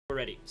We're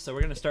ready. So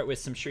we're going to start with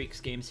some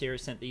Shreekz games here.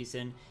 Sent these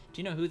in.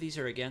 Do you know who these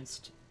are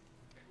against?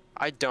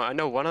 I don't. I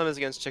know one of them is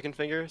against chicken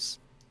fingers.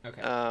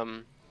 Okay.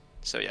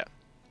 So yeah.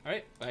 All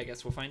right. I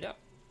guess we'll find out.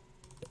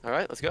 All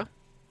right, let's go.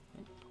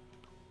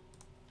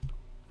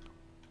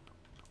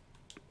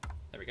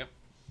 There we go.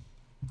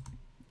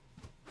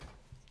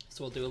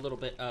 So we'll do a little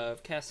bit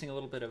of casting, a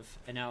little bit of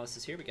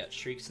analysis here. We got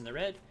Shreekz in the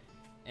red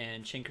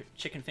and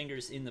chicken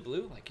fingers in the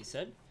blue, like you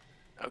said.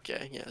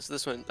 Okay, yeah. So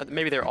this one,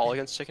 maybe they're all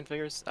against chicken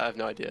fingers. I have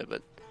no idea,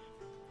 but.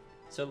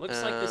 So it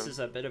looks like this is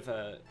a bit of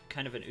a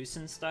kind of an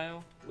Usin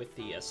style with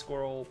the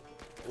squirrel,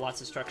 lots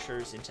of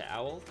structures into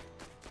owl.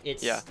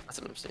 Yeah, that's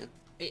what I'm seeing.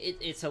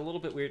 It's a little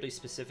bit weirdly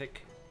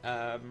specific.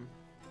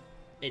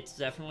 It's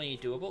definitely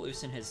doable.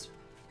 Usin has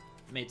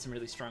made some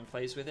really strong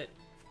plays with it.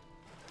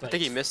 I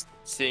think he missed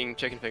seeing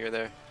chicken finger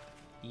there.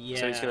 Yeah.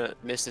 So he's gonna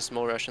miss this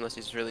small rush unless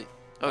he's really.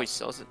 Oh, he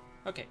sells it.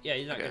 Okay. Yeah,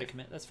 he's not gonna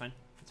commit. That's fine.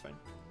 That's fine.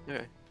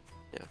 Okay.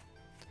 Yeah.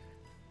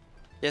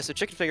 Yeah. So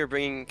chicken finger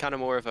bringing kind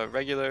of more of a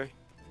regular,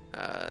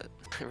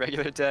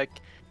 regular deck.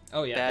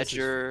 Oh yeah.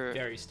 Badger. This is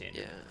very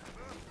standard.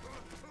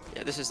 Yeah.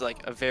 Yeah. This is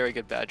like a very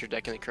good Badger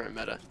deck in the current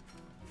meta.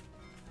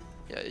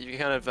 Yeah. You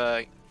kind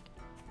of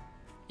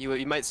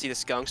you might see the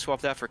skunk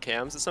swap that for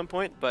cams at some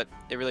point, but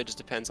it really just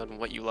depends on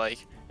what you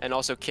like. And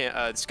also,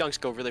 skunks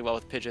go really well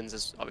with pigeons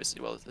as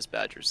obviously well as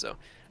badgers. So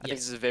I think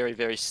this is a very,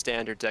 very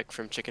standard deck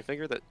from Chicken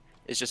Finger that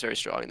is just very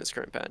strong in this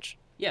current patch.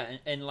 Yeah,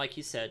 and like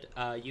you said,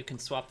 you can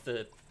swap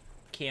the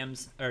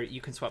cams, or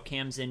you can swap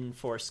cams in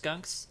for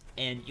skunks,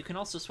 and you can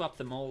also swap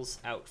the moles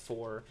out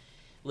for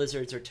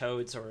lizards or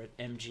toads or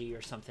MG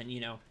or something. You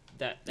know,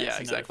 that's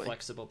another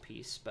flexible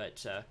piece.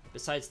 But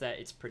besides that,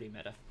 it's pretty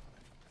meta.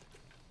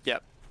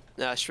 Yep.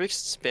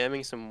 Shreek's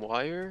spamming some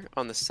wire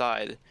on the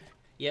side.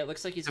 Yeah, it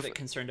looks like he's a bit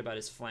concerned about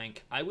his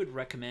flank. I would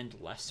recommend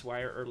less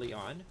wire early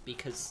on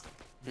because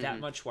that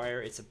much wire,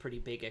 it's a pretty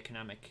big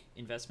economic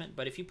investment.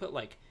 But if you put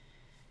like,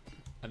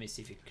 let me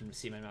see if you can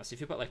see my mouse.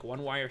 If you put like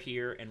one wire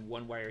here and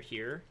one wire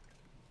here,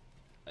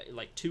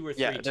 like 2 or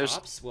 3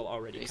 tops will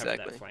already cover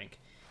that flank.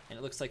 And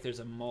it looks like there's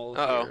a mole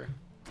here.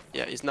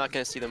 Yeah, he's not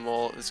going to see the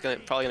mole. It's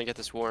probably going to get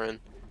this Warren.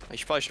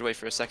 He probably should wait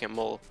for a second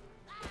mole.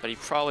 But he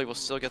probably will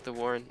still get the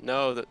Warren.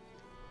 No,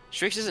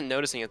 Shreekz isn't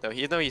noticing it though.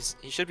 Even though he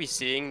should be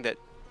seeing that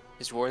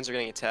his Warrens are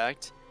getting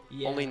attacked.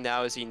 Yeah. Only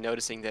now is he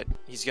noticing that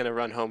he's going to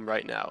run home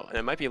right now. And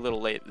it might be a little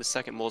late. The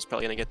second mole's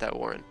probably going to get that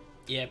Warren.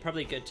 Yeah,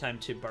 probably a good time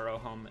to burrow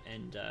home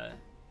and,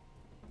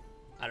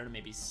 I don't know,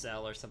 maybe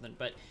sell or something.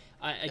 But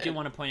I do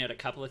want to point out a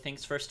couple of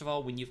things. First of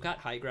all, when you've got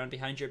high ground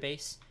behind your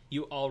base,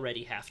 you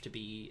already have to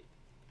be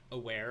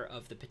aware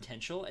of the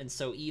potential. And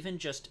so even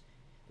just,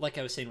 like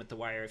I was saying with the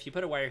wire, if you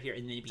put a wire here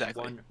and maybe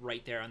one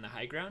right there on the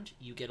high ground,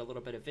 you get a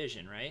little bit of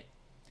vision, right?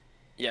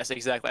 Yes,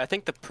 exactly. I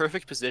think the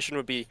perfect position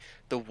would be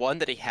the one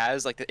that he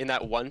has, like in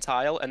that one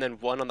tile, and then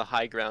one on the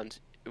high ground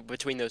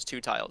between those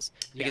 2 tiles,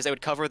 because they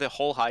would cover the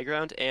whole high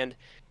ground. And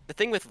the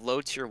thing with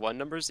low tier 1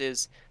 numbers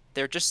is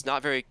they're just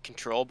not very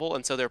controllable,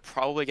 and so they're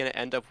probably going to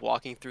end up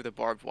walking through the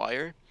barbed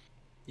wire.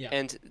 Yeah.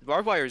 And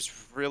barbed wire is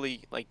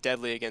really like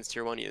deadly against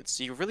tier 1 units.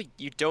 So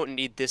you don't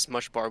need this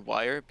much barbed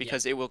wire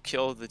because it will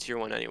kill the tier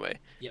 1 anyway.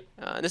 Yep.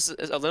 And this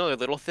is another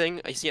little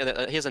thing. I see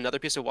that he has another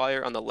piece of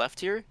wire on the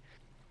left here.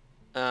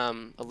 A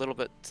little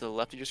bit to the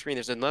left of your screen,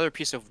 there's another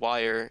piece of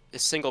wire, a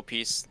single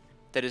piece,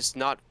 that is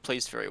not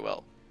placed very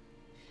well.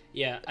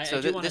 Yeah, I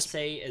do want to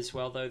say as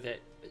well, though, that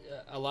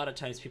a lot of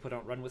times people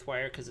don't run with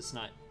wire because it's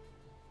not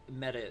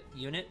meta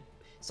unit.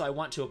 So I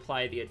want to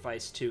apply the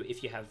advice to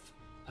if you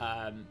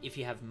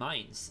have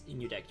mines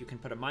in your deck, you can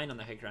put a mine on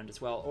the high ground as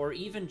well, or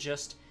even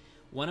just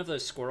one of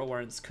those squirrel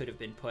warrens could have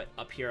been put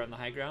up here on the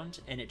high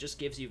ground, and it just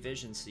gives you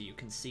vision so you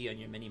can see on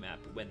your minimap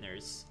when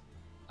there's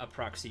a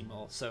proxy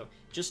mole. So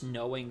just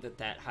knowing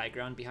that high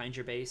ground behind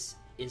your base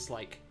is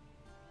like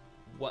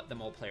what the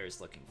mole player is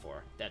looking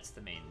for. That's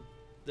the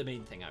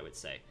main thing I would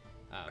say.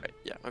 Right.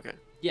 Yeah. Okay.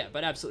 Yeah,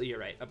 but absolutely you're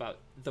right about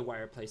the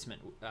wire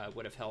placement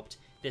would have helped.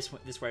 This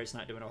wire's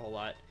not doing a whole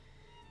lot,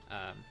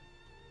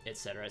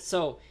 etc.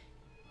 So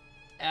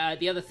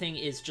the other thing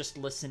is just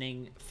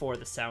listening for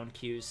the sound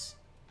cues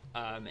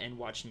and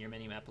watching your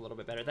minimap a little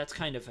bit better. That's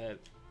kind of a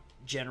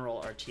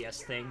general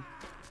RTS thing.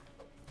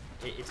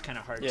 It's kind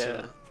of hard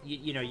to,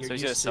 you know, you're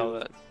used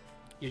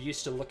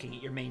to looking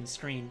at your main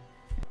screen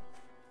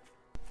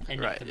and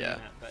not the minimap.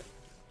 But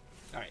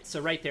all right, so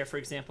right there, for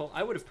example,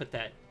 I would have put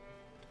that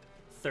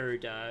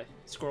third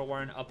squirrel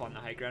warren up on the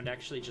high ground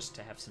actually, just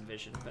to have some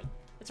vision. But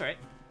it's all right.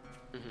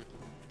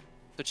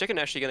 So Chicken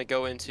actually going to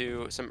go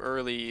into some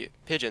early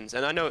pigeons,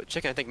 and I know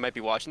Chicken I think might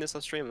be watching this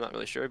on stream. I'm not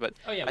really sure, but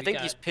I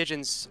think these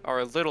pigeons are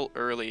a little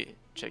early.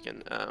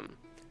 Chicken.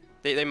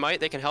 They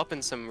can help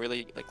in some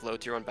really like low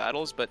tier 1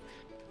 battles, but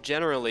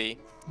generally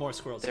more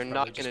squirrels they're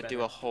not going to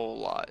do a whole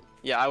lot.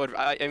 Yeah,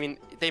 I mean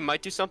they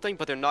might do something,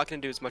 but they're not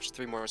going to do as much as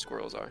 3 more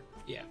squirrels are.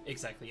 Yeah,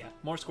 exactly. Yeah,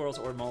 more squirrels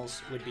or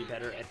moles would be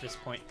better at this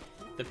point.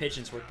 The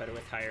pigeons work better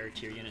with higher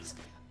tier units.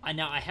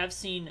 Now I have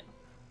seen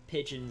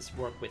pigeons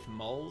work with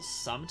moles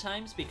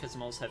sometimes because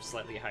moles have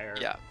slightly higher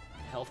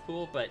health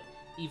pool, but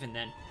even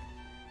then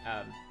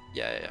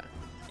yeah.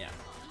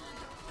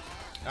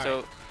 All So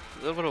right.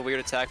 little bit of weird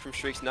attack from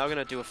Shreekz. Now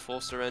gonna do a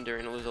full surrender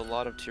and lose a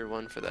lot of tier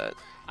 1 for that.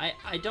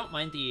 I don't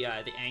mind the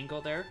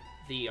angle there.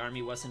 The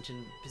army wasn't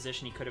in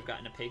position. He could have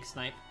gotten a pig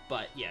snipe,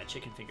 but yeah,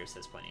 Chicken Fingers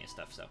has plenty of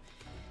stuff. So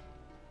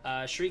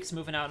Shreek's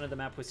moving out into the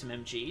map with some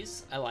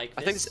MGs. I like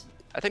this.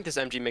 I think this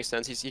MG makes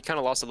sense. He kind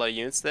of lost a lot of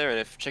units there, and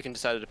if Chicken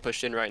decided to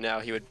push in right now,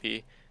 he would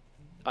be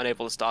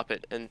unable to stop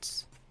it, and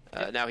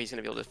now he's going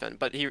to be able to defend.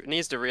 But he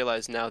needs to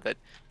realize now that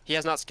he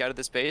has not scouted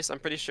this base, I'm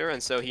pretty sure,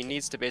 and so he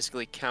needs to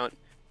basically count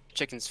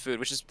Chicken's food,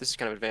 this is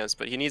kind of advanced,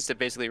 but he needs to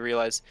basically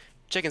realize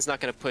Chicken's not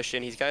going to push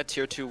in. He's got a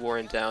tier 2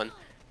 Warren down,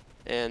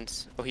 and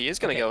he is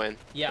going to go in.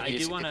 Yeah, I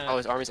do want to. Oh,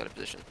 his army's out of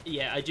position.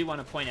 Yeah, I do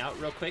want to point out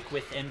real quick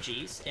with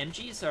MGs.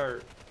 MGs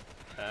are,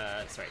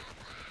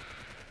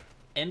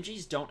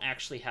 MGs don't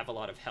actually have a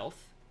lot of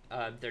health.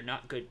 They're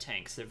not good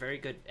tanks. They're very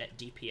good at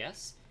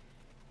DPS,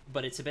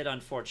 but it's a bit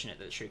unfortunate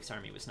that Shreek's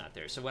army was not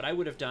there. So what I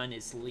would have done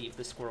is leave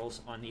the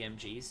squirrels on the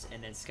MGs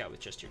and then scout with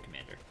just your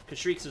commander. Because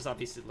Shreek's was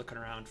obviously looking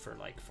around for,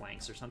 like,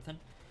 flanks or something.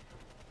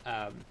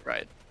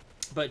 Right.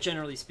 But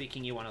generally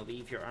speaking, you want to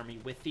leave your army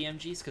with the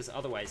MGs, because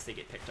otherwise they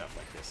get picked off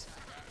like this.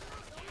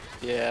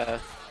 Yeah.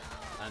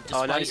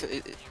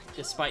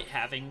 Despite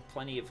having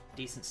plenty of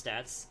decent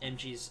stats,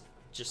 MGs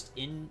just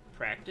in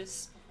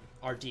practice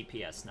are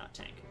DPS, not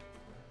tank.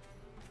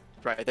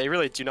 Right, they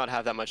really do not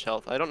have that much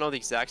health. I don't know the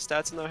exact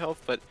stats in their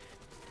health, but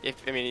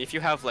if you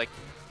have like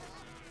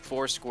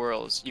 4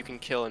 squirrels, you can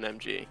kill an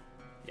MG.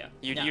 Yeah.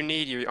 You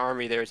need your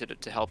army there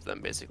to help them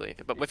basically.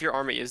 But if your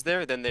army is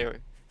there, then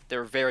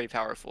they're very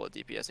powerful at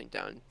DPSing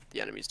down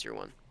the enemy's tier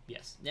 1.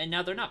 Yes, and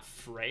now they're not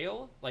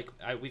frail. Like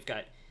we've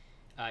got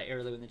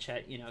Arilou in the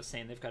chat,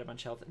 saying they've got a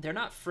bunch of health. They're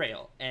not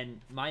frail, and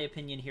my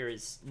opinion here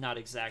is not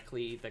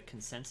exactly the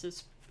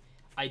consensus.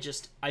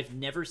 I've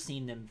never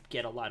seen them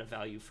get a lot of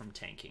value from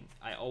tanking.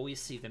 I always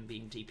see them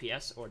being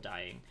DPS or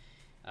dying.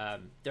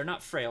 They're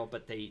not frail,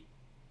 but they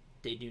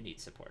do need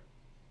support.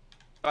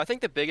 I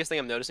think the biggest thing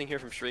I'm noticing here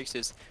from Shreekz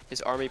is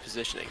his army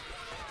positioning.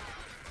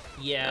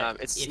 Yeah,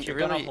 if you're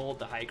going to hold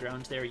the high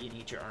ground there, you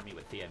need your army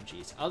with the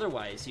MGs.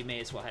 Otherwise, you may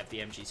as well have the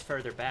MGs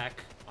further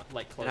back,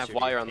 like closer and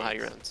have wire on the high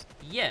ground.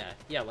 Yeah,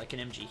 like an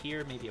MG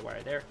here, maybe a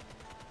wire there.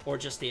 Or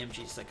just the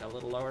MGs like a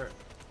little lower.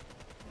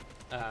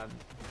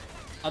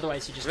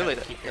 Otherwise, you just really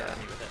have to keep your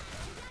army with it.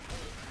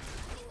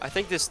 I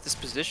think this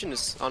position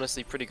is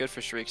honestly pretty good for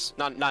Shreekz.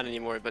 Not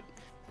anymore, but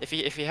if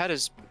he had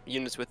his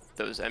units with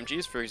those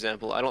MGs, for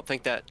example, I don't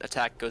think that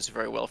attack goes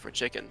very well for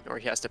Chicken, or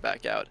he has to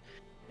back out.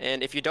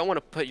 And if you don't want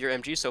to put your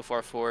MG so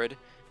far forward,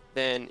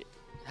 then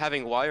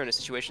having wire in a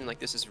situation like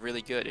this is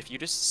really good. If you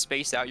just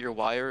space out your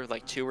wire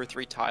like 2 or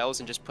 3 tiles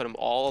and just put them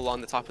all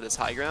along the top of this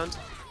high ground,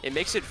 it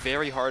makes it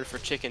very hard for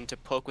Chicken to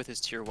poke with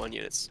his tier 1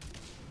 units.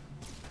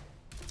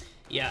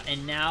 Yeah,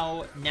 and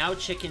now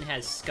Chicken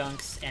has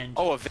skunks and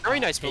a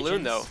very nice pigeons.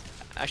 Balloon though.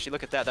 Actually,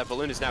 look at that. That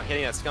balloon is now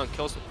hitting that skunk.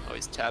 Kills. Oh,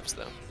 he's taps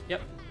though.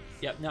 Yep.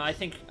 No, I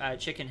think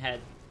Chicken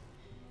had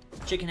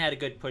a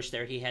good push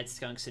there. He had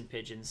skunks and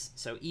pigeons,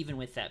 so even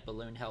with that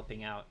balloon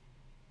helping out,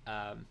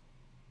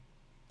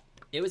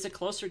 it was a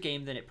closer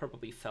game than it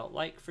probably felt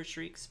like for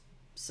Shreekz.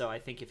 So I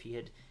think if he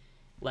had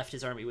left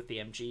his army with the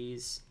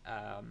MGs,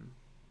 and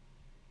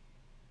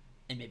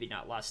maybe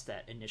not lost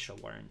that initial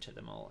warren to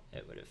them all,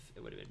 it would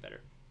have been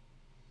better.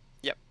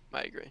 Yep,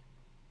 I agree.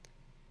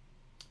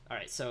 All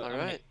right, so I'm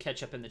gonna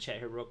catch up in the chat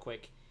here real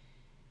quick.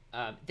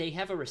 They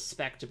have a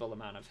respectable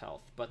amount of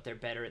health, but they're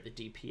better at the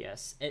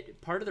DPS.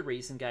 Part of the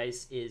reason,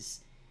 guys,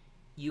 is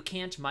you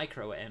can't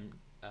micro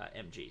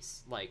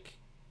MGs. Like,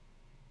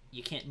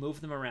 you can't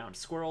move them around.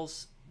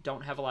 Squirrels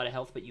don't have a lot of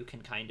health, but you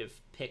can kind of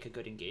pick a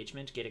good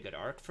engagement, get a good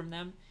arc from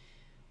them.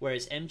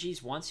 Whereas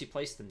MGs, once you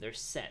place them, they're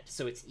set.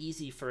 So it's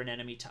easy for an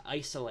enemy to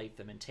isolate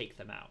them and take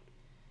them out.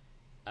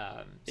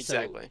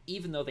 Exactly. So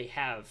even though they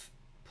have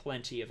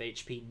plenty of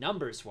HP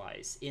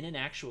numbers-wise, in an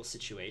actual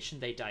situation,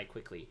 they die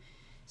quickly.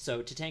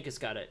 So Tatanka's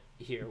got it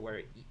here,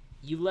 where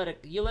you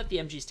let the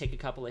MGs take a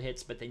couple of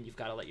hits, but then you've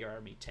got to let your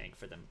army tank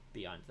for them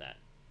beyond that.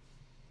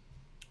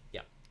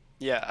 Yeah.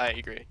 Yeah, I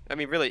agree. I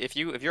mean, really, if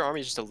your army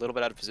is just a little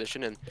bit out of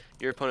position and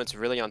your opponent's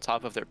really on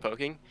top of their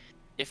poking,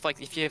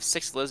 if you have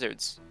 6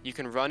 lizards, you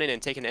can run in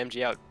and take an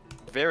MG out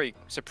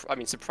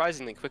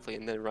surprisingly quickly,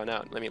 and then run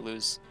out and let me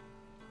lose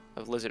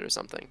a lizard or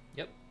something.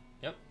 Yep.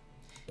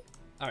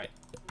 All right,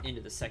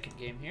 into the second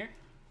game here.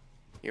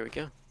 Here we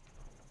go.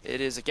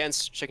 It is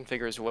against Chicken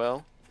Figure as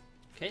well.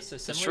 Okay, so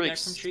similar deck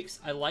from Shreekz.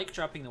 I like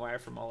dropping the wire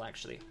from all,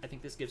 actually. I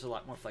think this gives a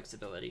lot more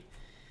flexibility.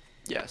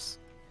 Yes.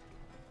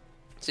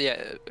 So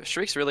yeah,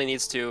 Shreekz really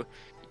needs to,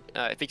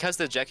 because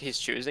the deck he's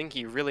choosing,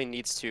 he really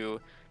needs to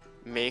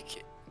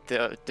make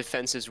the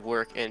defenses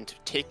work and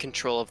take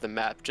control of the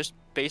map, just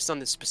based on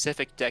the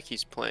specific deck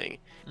he's playing.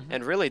 Mm-hmm.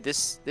 And really,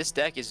 this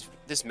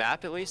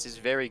map at least is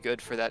very good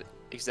for that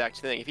exact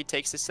thing. If he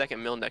takes the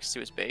second mill next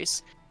to his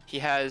base, he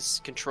has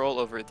control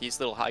over these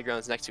little high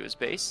grounds next to his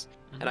base.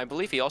 Mm-hmm. And I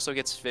believe he also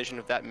gets vision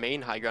of that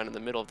main high ground in the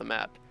middle of the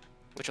map,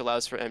 which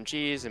allows for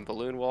MGs and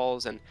balloon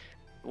walls. And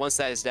once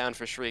that is down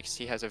for Shreekz,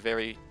 he has a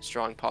very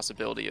strong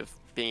possibility of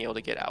being able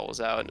to get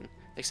owls out, and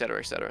et cetera,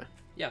 et cetera.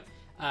 Yeah.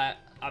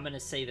 I'm going to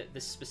say that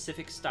this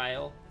specific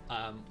style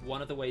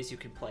One of the ways you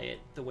can play it,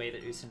 the way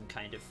that Usun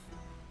kind of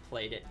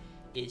played it,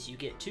 is you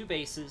get 2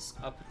 bases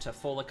up to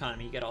full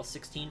economy. You get all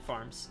 16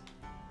 farms,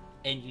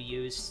 and you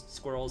use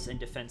squirrels and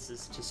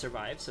defenses to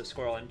survive. So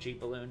squirrel, MG,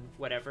 balloon,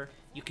 whatever.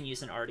 You can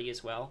use an arty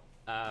as well.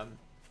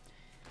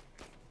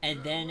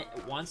 And then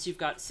once you've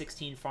got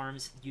 16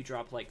 farms, you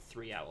drop like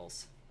 3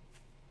 owls.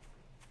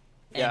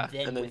 And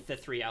then with the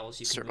 3 owls,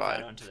 you can move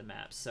out onto the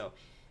map. So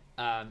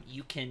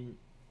you can...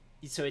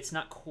 So it's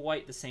not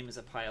quite the same as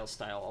a pile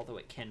style, although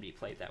it can be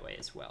played that way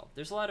as well.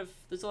 There's a lot of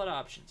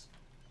options.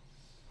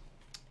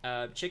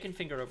 Chicken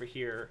Finger over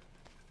here,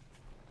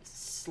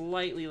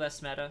 slightly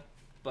less meta,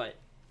 but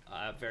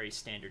very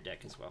standard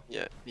deck as well.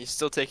 Yeah, he's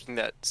still taking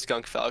that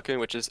Skunk Falcon,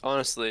 which is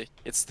honestly,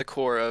 it's the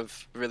core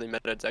of really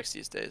meta decks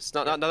these days.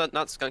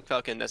 Not Skunk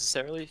Falcon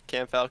necessarily,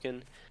 Cam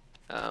Falcon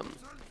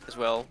as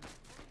well,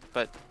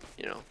 but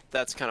you know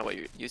that's kind of what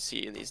you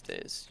see in these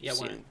days. Yeah,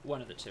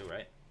 one of the two,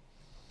 right?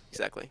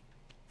 Exactly.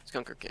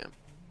 Skunk or Cam.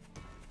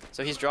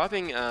 So he's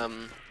dropping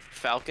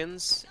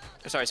falcons.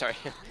 Sorry.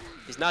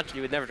 He's not.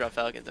 You would never drop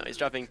falcons though. He's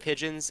dropping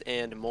pigeons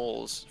and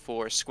moles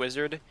for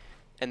Squizzard,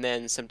 and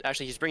then some.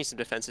 Actually, he's bringing some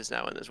defenses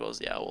now in as well as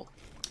the owl.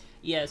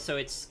 Yeah. So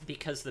it's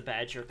because the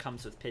badger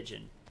comes with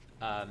pigeon.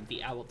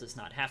 The owl does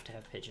not have to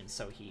have pigeon,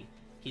 so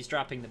he's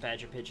dropping the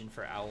badger pigeon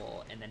for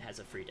owl, and then has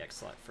a free deck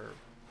slot for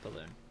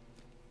balloon.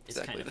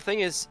 Exactly. Kind of... The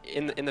thing is,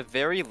 in the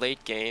very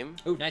late game.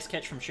 Oh, nice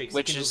catch from Shreekz.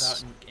 Which he can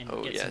is move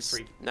out and get some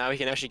free. Now he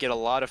can actually get a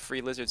lot of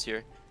free lizards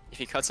here. If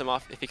he cuts him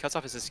off, if he cuts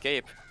off his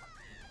escape.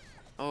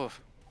 Oh.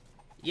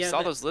 Yeah.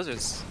 Saw those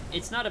lizards.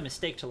 It's not a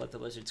mistake to let the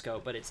lizards go,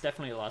 but it's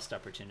definitely a lost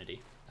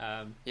opportunity.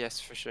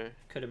 Yes, for sure.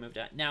 Could have moved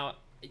out. Now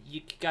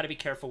you got to be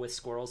careful with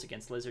squirrels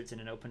against lizards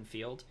in an open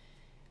field.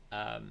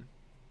 Because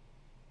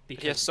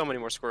he has so many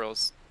more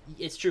squirrels.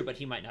 It's true, but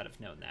he might not have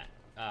known that.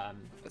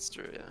 That's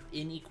true, yeah.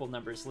 In equal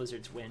numbers,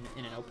 lizards win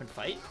in an open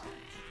fight.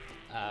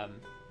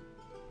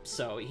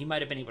 So he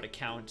might have been able to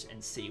count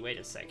and see, wait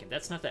a second,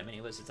 that's not that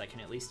many lizards, I can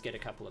at least get a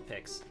couple of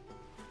picks.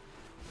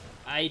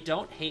 I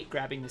don't hate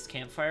grabbing this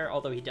campfire,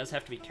 although he does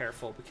have to be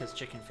careful because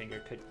Chicken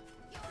Finger could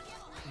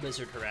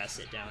lizard harass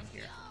it down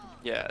here.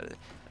 Yeah,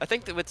 I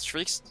think that with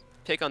Shreek's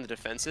pick on the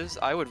defenses,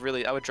 I would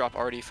drop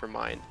Artie for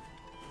mine.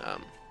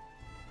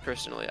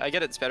 Personally, I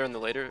get it's better in the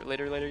later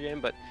game,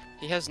 but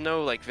he has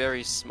no like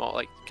very small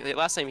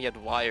last time he had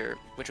wire,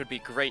 which would be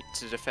great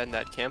to defend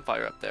that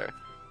campfire up there,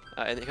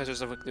 and because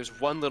there's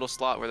one little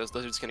slot where those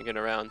lizards can get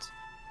around.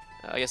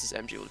 I guess his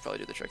MG would probably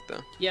do the trick though.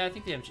 Yeah, I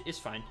think the MG is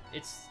fine.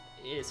 It's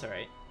all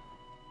right.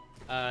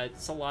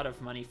 It's a lot of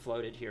money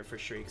floated here for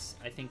Shreekz.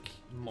 I think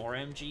more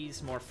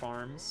MGs, more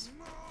farms.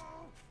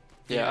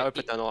 Yeah, I would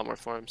put down a lot more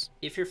farms.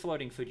 If you're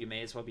floating food, you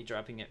may as well be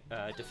dropping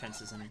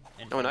defenses and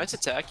oh, nice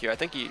attack here. I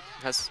think he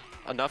has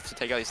enough to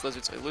take out these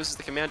lizards. So he loses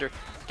the commander.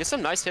 Gets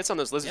some nice hits on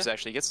those lizards,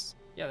 actually. Gets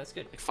that's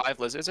good. Like 5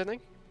 lizards, I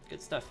think.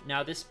 Good stuff.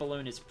 Now, this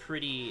balloon is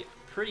pretty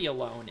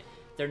alone.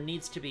 There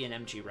needs to be an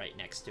MG right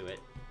next to it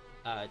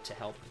to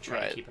help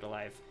try to keep it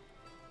alive.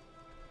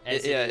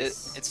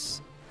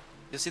 It's...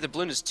 You'll see the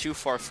balloon is too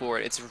far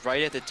forward. It's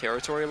right at the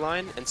territory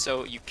line, and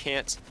so you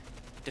can't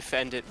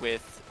defend it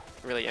with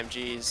really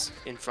MGs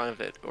in front of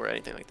it or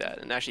anything like that.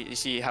 And actually, you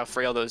see how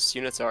frail those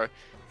units are.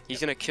 He's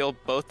gonna kill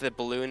both the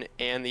balloon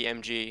and the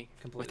MG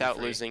without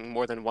losing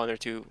more than 1 or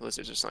 2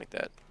 lizards or something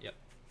like that. Yep.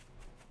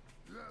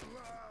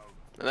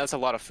 And that's a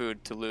lot of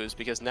food to lose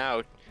because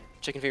now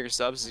Chicken Finger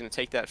Subs is gonna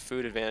take that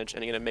food advantage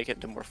and he's gonna make it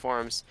into more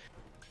farms.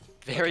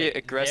 Very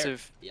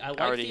aggressive. I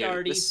like the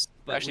Artie,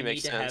 but actually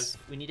makes sense.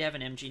 We need to have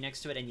an MG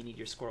next to it, and you need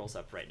your squirrels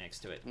up right next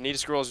to it. You need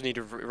squirrels. You need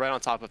to right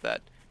on top of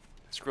that.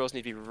 Squirrels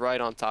need to be right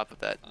on top of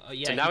that.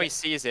 Yeah, so now he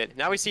sees it.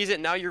 Now he sees it.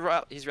 Now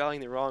he's rallying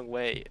the wrong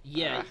way.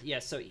 Yeah, yeah.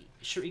 So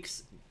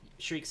Shreekz,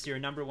 your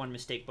 #1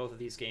 mistake both of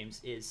these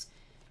games is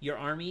your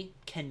army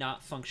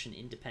cannot function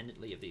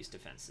independently of these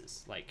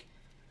defenses. Like,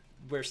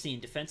 we're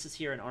seeing defenses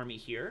here and army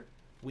here.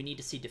 We need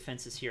to see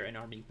defenses here and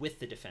army with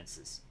the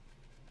defenses.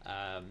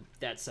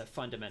 That's a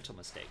fundamental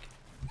mistake.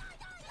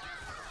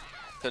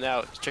 So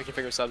now Chicken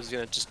Finger Subs is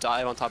gonna just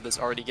dive on top of this,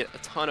 already get a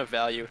ton of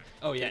value.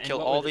 Oh yeah, and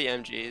kill all the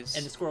MGs.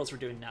 And the squirrels were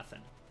doing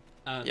nothing.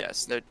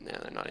 Yes, they're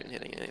not even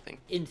hitting anything.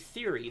 In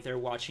theory, they're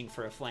watching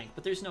for a flank,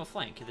 but there's no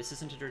flank. This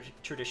isn't a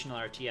traditional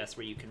RTS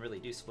where you can really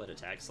do split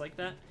attacks like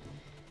that.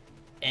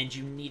 And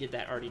you needed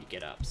that Artie to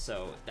get up,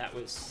 so that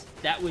was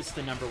the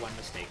 #1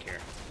 mistake here.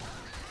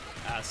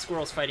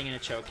 Squirrels fighting in a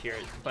choke here,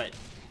 but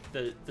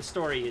the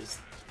story is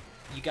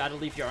you got to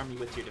leave your army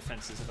with your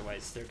defenses,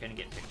 otherwise they're going to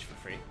get picked for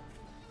free.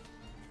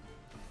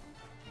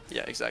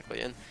 Yeah,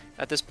 exactly. And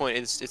at this point,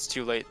 it's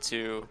too late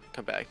to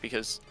come back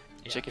because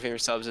Chicken Finger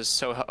Subs is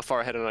so far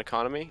ahead on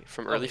economy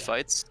from early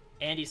fights.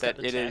 And he's got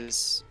the tech.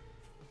 Is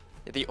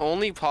the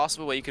only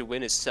possible way you could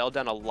win is sell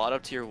down a lot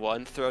of tier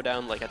 1, throw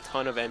down like a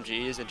ton of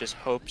MGs, and just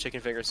hope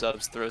Chicken Finger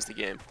Subs throws the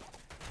game.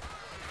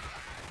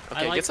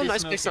 Okay, get some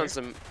nice picks on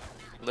some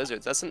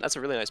lizards. That's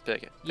a really nice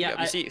pick.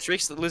 Yeah, you see,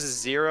 Shreekz loses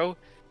 0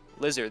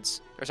 lizards.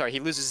 Or sorry, he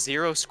loses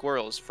 0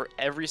 squirrels for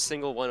every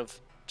single one of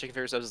Chicken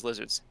Finger Subs'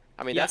 lizards.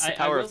 I mean, Yeah, that's the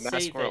power I will of Mass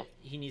say Squirrel.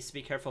 that he needs to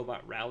be careful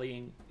about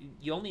rallying.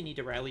 You only need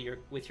to rally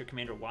with your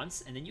commander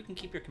once, and then you can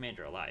keep your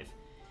commander alive.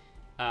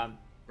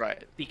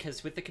 Right.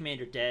 Because with the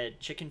commander dead,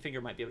 Chicken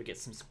Finger might be able to get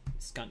some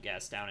skunk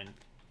gas down and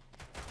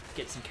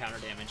get some counter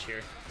damage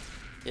here.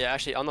 Yeah,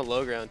 actually, on the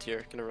low ground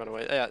here, gonna run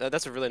away. Yeah,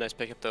 that's a really nice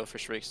pickup though for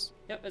Shreekz.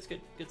 Yep, that's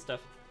good. Good stuff.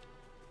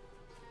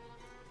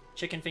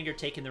 Chicken Finger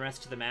taking the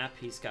rest of the map.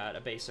 He's got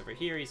a base over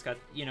here. He's got,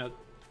 you know,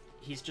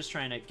 he's just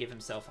trying to give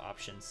himself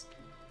options.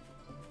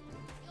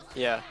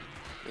 Yeah,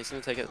 he's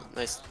gonna take a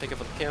nice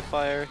pickup of the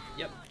campfire.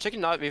 Yep.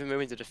 Chicken not even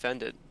moving to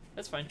defend it,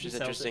 That's fine. which is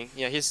interesting.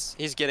 Yeah,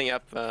 he's getting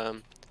up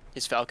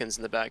his falcons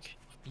in the back.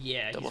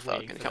 Yeah, Double he's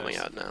waiting falcon for coming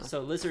those. out now. So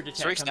lizard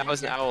attack Shreekz coming now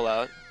has an in. owl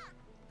out.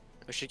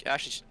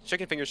 Actually,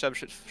 Chicken Finger sub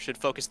should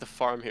focus the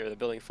farm here, the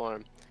building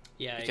farm.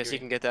 Yeah, Because I he agree.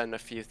 can get that in a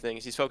few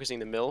things. He's focusing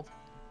the mill,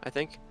 I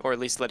think, or at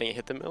least letting it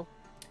hit the mill.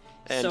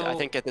 And I So,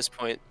 think at this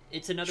point,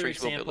 it's another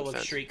Shreekz will be able example to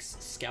of defend.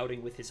 Shreekz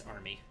scouting with his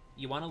army.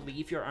 You want to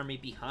leave your army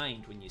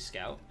behind when you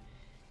scout.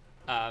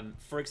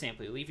 For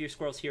example, you leave your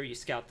squirrels here, you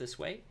scout this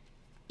way.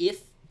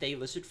 If they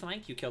lizard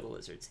flank, you kill the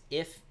lizards.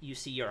 If you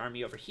see your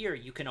army over here,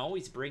 you can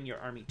always bring your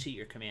army to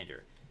your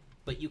commander.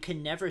 But you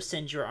can never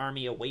send your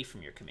army away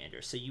from your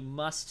commander, so you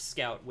must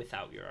scout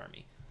without your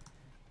army.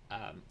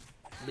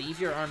 Leave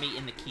your army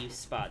in the key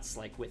spots,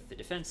 like with the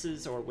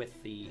defenses or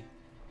with the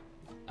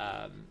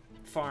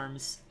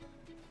farms,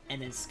 and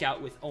then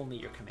scout with only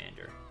your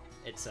commander.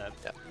 It's a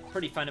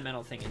pretty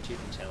fundamental thing in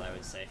Tooth and Tail, I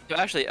would say. so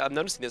actually, I'm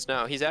noticing this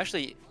now.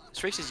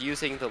 Shreekz is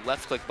using the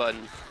left click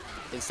button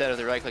instead of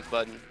the right click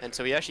button, and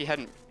so he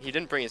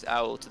didn't bring his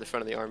owl to the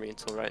front of the army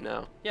until right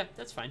now. Yeah,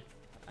 that's fine.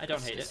 I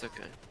don't hate It's it.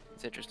 okay.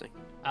 It's interesting.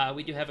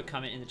 We do have a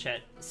comment in the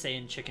chat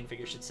saying Chicken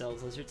Figure should sell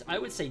his lizards. I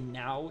would say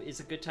now is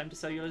a good time to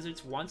sell your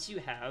lizards. Once you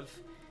have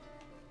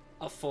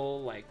a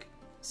full, like,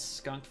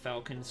 skunk,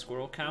 falcon,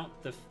 squirrel count,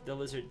 the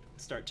lizard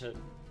start to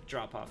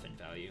drop off in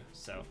value,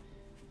 so...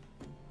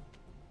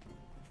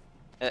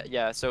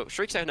 Yeah, so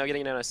Shreek's now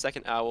getting down a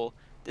second owl.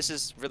 This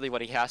is really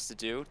what he has to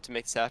do to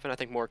make this happen. I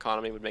think more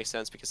economy would make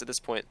sense because at this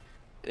point,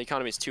 the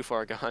economy is too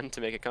far gone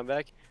to make a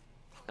comeback.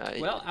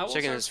 Well, owls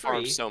Chicken are has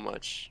farmed free. so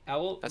much.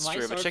 That's Mice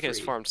true, but are Chicken has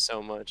free. farmed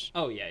so much.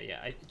 Oh,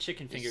 yeah.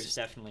 Chicken Finger's just-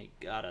 definitely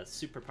got a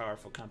super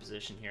powerful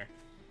composition here.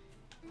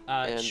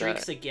 And,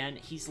 Shreek's again,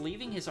 he's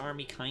leaving his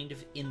army kind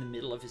of in the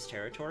middle of his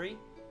territory.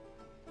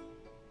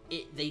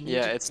 They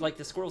need to, like,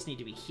 the squirrels need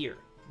to be here.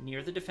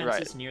 Near the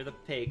defenses, near the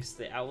pigs,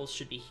 the owls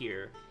should be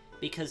here.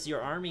 Because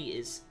your army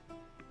is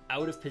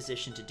out of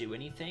position to do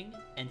anything,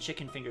 and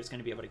Chicken Finger is going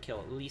to be able to kill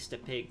at least a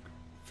pig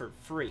for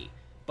free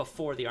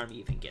before the army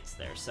even gets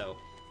there. So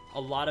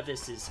a lot of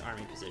this is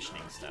army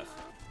positioning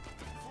stuff.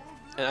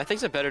 And I think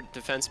some better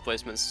defense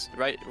placements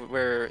right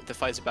where the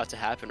fight's about to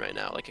happen right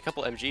now. Like a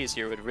couple MGs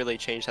here would really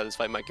change how this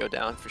fight might go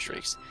down for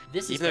Shreekz.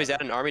 Even though he's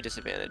at an army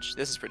disadvantage,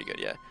 this is pretty good,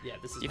 yeah. Yeah,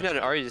 this is even at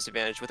an army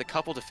disadvantage, with a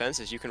couple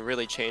defenses, you can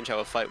really change how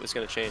a fight was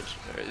going to change.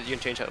 Or you can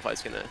change how the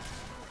fight's going to...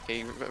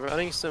 Okay,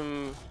 running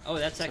some,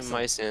 that's some excellent.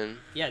 mice in.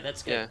 Yeah,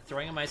 that's good. Yeah.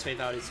 Throwing a mice wave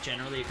out is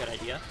generally a good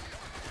idea.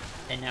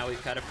 And now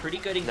we've got a pretty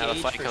good engage Now the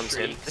fight for comes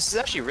in. Shreekz. This is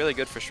actually really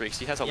good for Shreekz.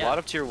 He has a lot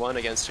of tier 1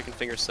 against Chicken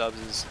Finger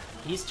subs.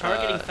 He's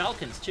targeting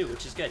falcons too,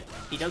 which is good.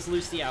 He does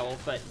lose the owl,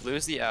 but...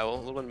 Lose the owl.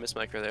 A little bit of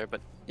mismicro there.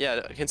 But yeah,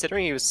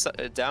 considering he was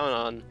down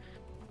on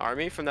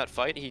army from that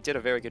fight, he did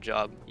a very good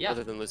job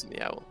other than losing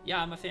the owl.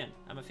 Yeah, I'm a fan.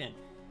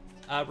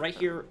 Right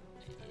here,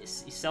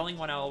 he's selling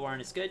one owl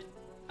warren is good.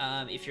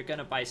 If you're going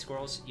to buy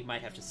squirrels, you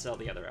might have to sell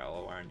the other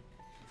owl warren.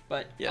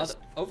 But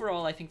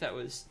overall, I think that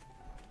was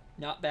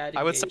not bad.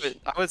 I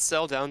would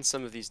sell down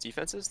some of these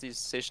defenses, these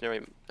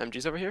stationary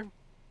MGs over here.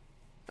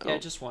 Yeah,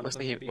 just one of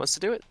them. He maybe. wants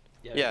to do it.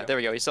 Yeah, there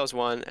we go. He sells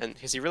one, and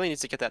because he really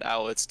needs to get that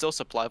owl, it's still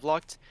supply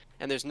blocked,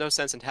 and there's no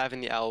sense in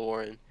having the owl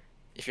warren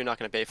if you're not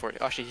going to pay for it.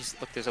 Actually,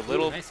 look, there's a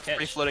little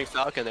free-floating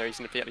falcon there. He's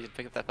going to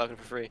pick up that falcon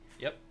for free.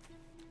 Yep.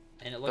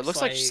 And it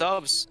looks like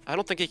subs. I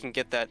don't think he can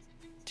get that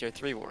tier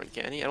 3 warren,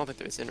 can he? I don't think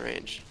that it's in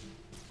range.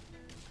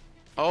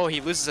 Oh,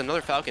 he loses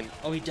another falcon.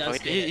 Oh, he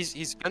does.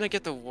 He's going to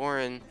get the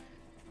warren,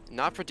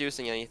 not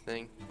producing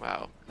anything.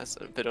 Wow, that's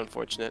a bit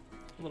unfortunate.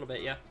 A little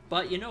bit, yeah.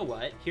 But you know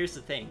what? Here's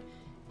the thing.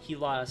 He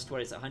lost,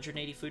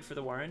 180 food for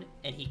the warren,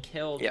 and he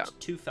killed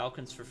 2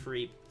 falcons for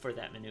free for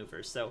that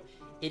maneuver. So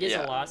it is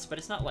a loss, but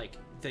it's not like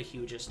the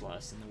hugest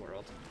loss in the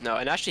world. No,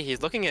 and actually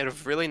he's looking at a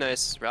really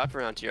nice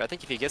wraparound here. I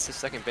think if he gets the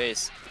second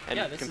base and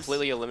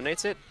completely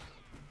eliminates it,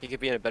 he could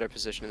be in a better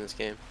position in this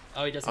game.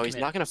 Oh, he doesn't commit.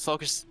 He's not going to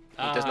focus.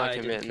 He does not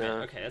commit,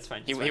 no. Okay, that's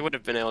fine. He would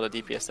have been able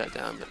to DPS that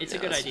down. But it's a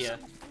good idea.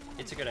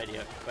 It's a good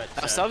idea, but...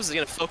 Now Subs is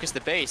going to focus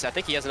the base. I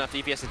think he has enough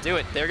DPS to do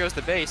it. There goes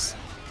the base.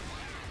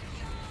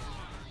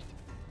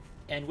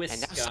 And now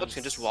Subs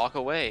can just walk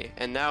away.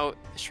 And now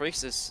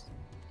Shreekz is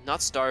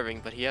not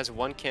starving, but he has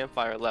 1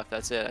 campfire left.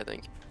 That's it, I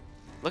think.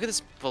 Look at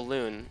this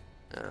balloon.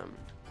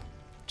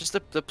 Just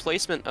the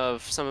placement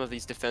of some of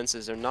these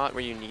defenses are not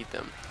where you need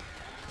them.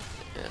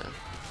 Yeah.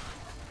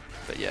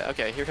 But yeah,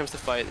 okay, here comes the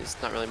fight. There's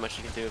not really much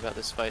you can do about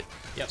this fight.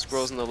 Yep.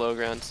 Squirrels in the low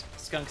ground.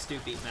 Skunks do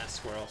beat mass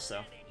squirrel,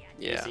 so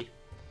yeah. Easy.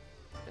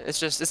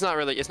 It's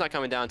not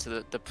coming down to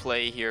the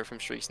play here from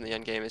Shreekz in the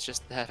end game. It's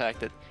just the fact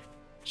that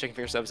Chicken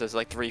Finger Subs has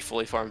like 3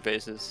 fully farmed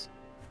bases,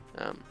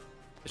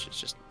 which is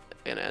just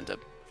gonna end up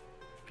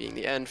being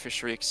the end for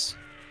Shreekz.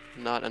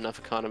 Not enough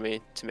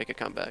economy to make a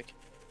comeback.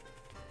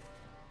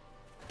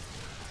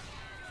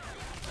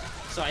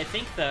 So I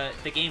think the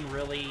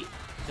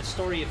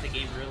story of the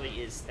game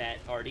really is that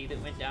Artie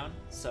that went down.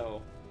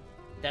 So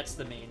that's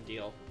the main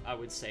deal, I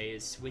would say,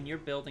 is when you're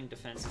building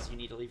defenses, you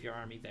need to leave your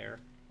army there.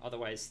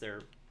 Otherwise,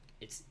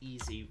 it's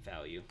easy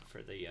value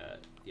for the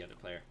other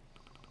player.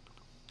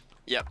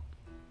 Yep.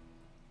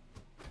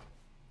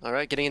 All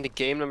right, getting into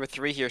game number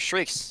 3 here.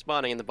 Shreekz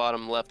spawning in the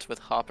bottom left with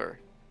Hopper.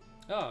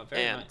 Oh,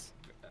 very nice.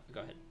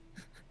 Go ahead.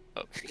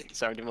 Oh,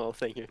 sorry, do my little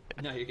thing here.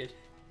 No, you're good.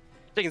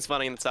 Chicken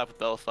spawning in the top with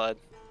Bellafide.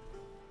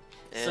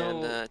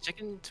 And So,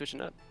 Chicken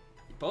switching up.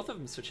 Both of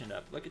them switching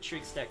up. Look at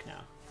Shreek's deck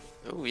now.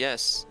 Oh,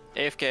 yes.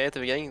 AFK at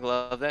the beginning.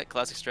 Love that.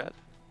 Classic strat.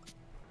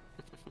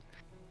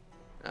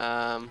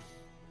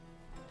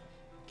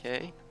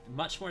 Okay.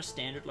 Much more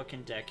standard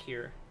looking deck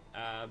here.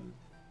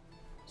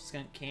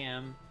 Skunk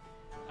Cam.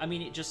 I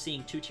mean, just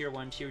seeing 2 tier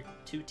 1, tier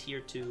 2,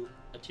 tier 2,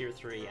 a tier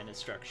 3, and a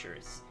structure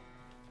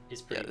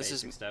is pretty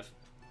basic stuff.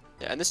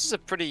 Yeah, and this is a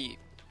pretty...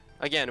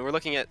 Again, we're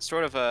looking at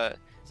sort of a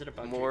Is it a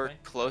bug more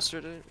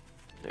closer to...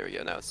 There we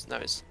go. Now it's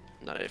not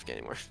AFK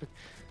anymore.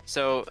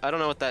 So, I don't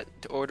know what that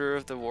order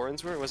of the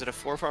Warrens were. Was it a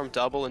 4-farm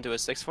double into a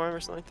 6-farm or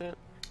something like that?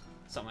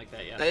 Something like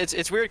that, yeah.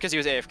 It's weird because he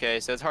was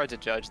AFK, so it's hard to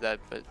judge that,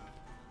 but...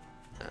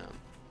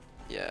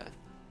 yeah.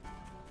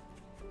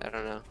 I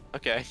don't know.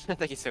 Okay, I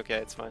think he's okay,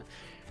 it's fine.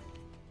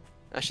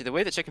 Actually, the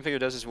way that Chicken Finger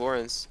does his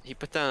Warrens, he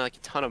put down like a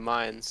ton of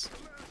mines.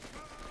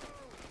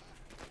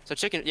 So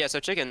Chicken,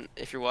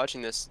 if you're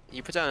watching this,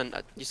 you put down,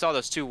 you saw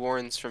those 2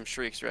 Warrens from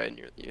Shreekz, right?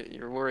 And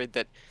you're worried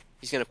that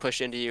he's gonna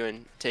push into you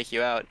and take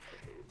you out.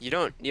 You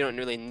don't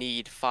really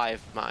need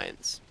 5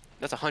 mines.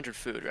 That's 100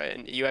 food, right?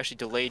 And you actually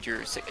delayed your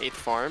 8th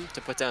farm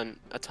to put down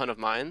a ton of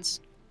mines.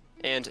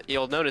 And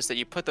you'll notice that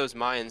you put those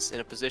mines in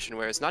a position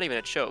where it's not even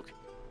a choke.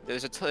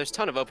 There's a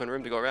ton of open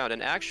room to go around,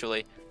 and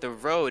actually the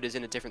road is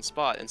in a different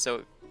spot, and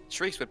so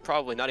Shreekz would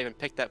probably not even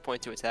pick that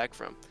point to attack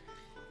from.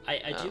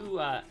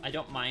 I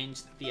don't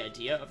mind the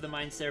idea of the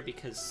mines there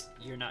because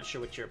you're not sure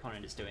what your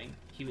opponent is doing.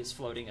 He was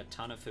floating a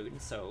ton of food,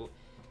 and so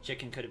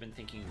Chicken could have been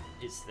thinking,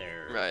 is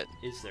there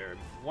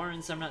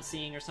Warrens I'm not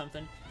seeing or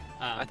something?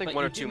 I think but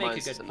 1 or you 2 do make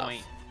mines a is good enough.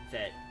 point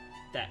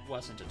that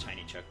wasn't a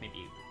tiny choke.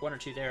 Maybe 1 or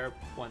 2 there,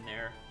 1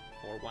 there,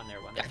 or 1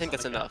 there, 1 there. I think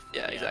that's like enough. that.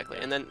 Yeah, exactly.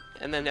 And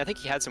then I think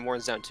he had some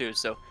Warrens down too.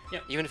 So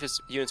even if his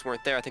units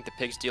weren't there, I think the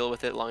pigs deal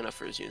with it long enough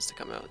for his units to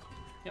come out.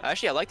 Yep.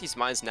 Actually, I like these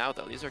mines now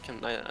though. These are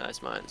kind of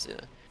nice mines. Yeah.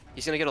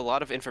 He's gonna get a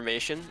lot of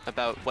information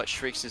about what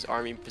Shreek's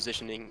army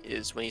positioning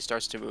is when he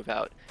starts to move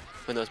out,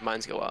 when those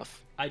mines go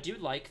off. I do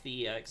like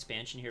the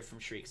expansion here from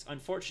Shreek's.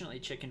 Unfortunately,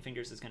 Chicken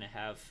Fingers is going to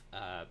have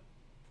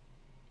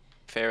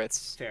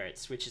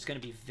Ferrets, which is going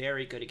to be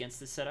very good against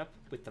this setup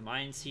with the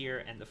mines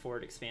here and the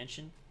forward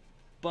expansion.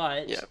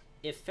 But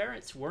if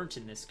Ferrets weren't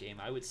in this game,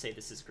 I would say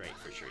this is great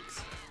for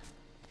Shreek's.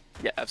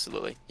 Yeah,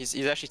 absolutely.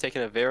 He's actually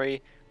taken a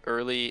very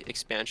early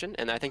expansion,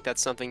 and I think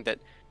that's something that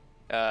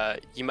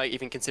you might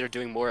even consider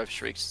doing more of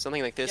Shreek's.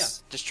 Something like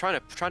this, just trying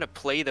to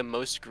play the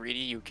most greedy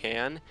you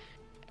can,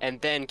 and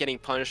then getting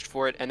punished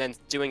for it, and then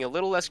doing a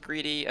little less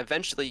greedy.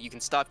 Eventually, you can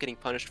stop getting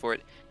punished for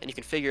it, and you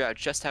can figure out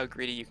just how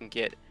greedy you can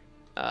get.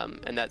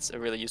 And that's a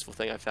really useful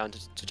thing I found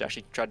to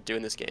actually try to do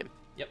in this game.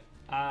 Yep.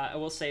 I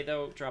will say,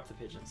 though, drop the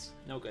pigeons.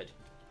 No good.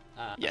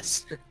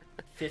 Yes.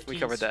 15, we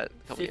covered that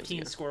a couple 15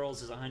 games ago.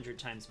 squirrels is 100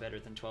 times better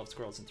than 12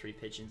 squirrels and 3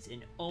 pigeons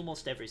in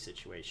almost every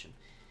situation.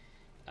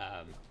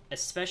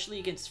 Especially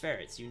against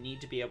ferrets. You need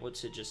to be able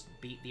to just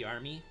beat the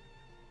army.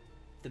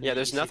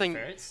 There's nothing...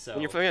 Ferrets, so...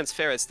 When you're playing against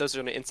ferrets, those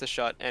are going to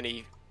insta-shot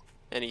any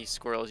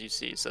squirrels you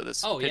see, so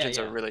this pigeons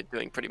are really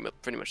doing pretty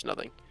much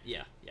nothing.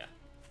 Yeah.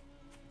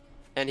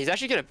 And he's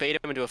actually going to bait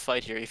him into a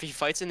fight here. If he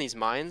fights in these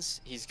mines,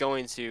 he's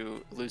going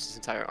to lose his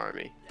entire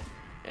army.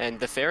 And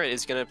the ferret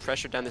is going to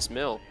pressure down this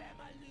mill.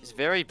 It's a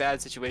very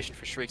bad situation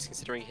for Shreekz,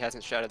 considering he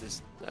hasn't scattered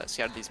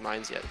these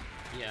mines yet.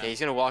 Yeah, he's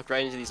going to walk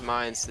right into these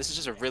mines. This is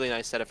just a really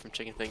nice setup from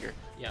Chicken Finger.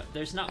 Yeah,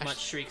 there's not much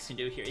Shreekz can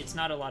do here. It's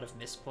not a lot of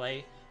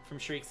misplay from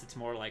Shreekz. It's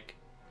more like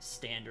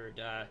standard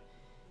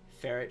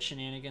ferret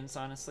shenanigans,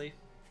 honestly.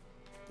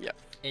 Yeah.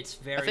 It's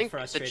very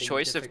frustrating. The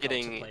choice of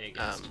getting... to play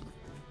against.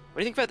 What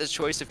do you think about the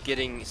choice of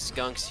getting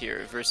skunks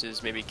here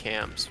versus maybe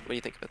cams? What do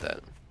you think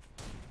about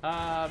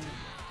that?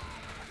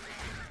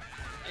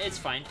 It's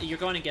fine. You're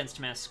going against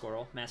Mass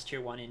Squirrel, Mass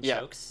Tier 1 in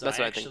chokes. So that's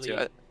what I think too.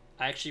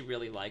 I actually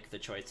really like the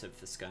choice of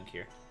the skunk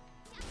here.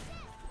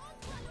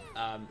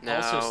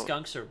 Also,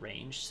 skunks are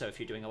ranged, so if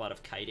you're doing a lot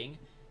of kiting,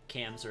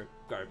 cams are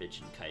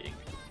garbage in kiting.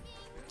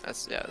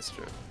 That's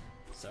true.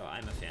 So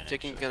I'm a fan.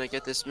 Chicken gonna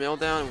get this mill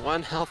down.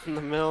 1 health in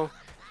the mill.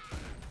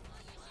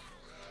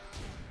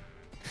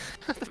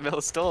 The mill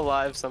is still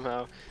alive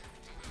somehow.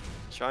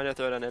 Trying to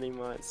throw down any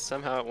mines.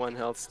 Somehow at 1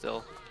 health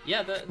still.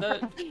 Yeah,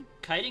 the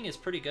kiting is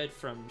pretty good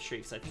from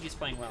Shreekz. I think he's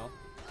playing well.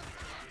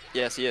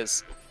 Yes, he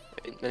is.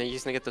 And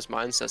he's gonna get those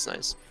mines. That's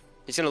nice.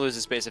 He's gonna lose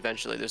his base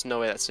eventually. There's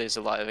no way that stays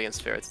alive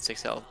against ferrets at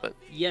 6 health. But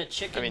yeah,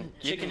 chicken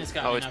has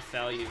gotten enough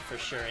value for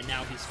sure, and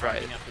now he's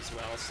farming up as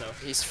well. So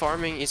he's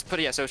farming. He's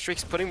putting So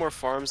Shreek's putting more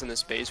farms in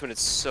this base when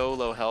it's so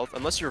low health.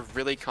 Unless you're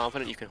really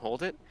confident you can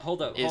hold it.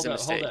 Hold up.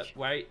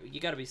 Why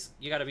you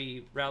gotta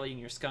be rallying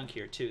your skunk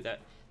here too.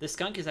 That the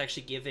skunk is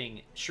actually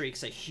giving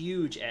Shreek's a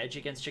huge edge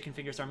against Chicken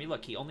Finger's army.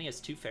 Look, he only has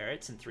 2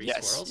 ferrets and 3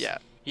 squirrels. Yeah,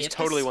 he's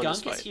totally won this fight.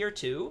 If the skunk is here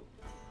too,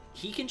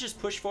 he can just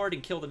push forward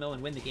and kill the mill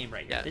and win the game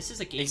right here. Yeah, this is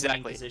a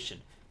game-winning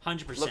position,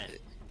 100%.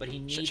 But he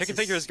needs. Chicken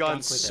Finger has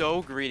gone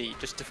so greedy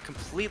just to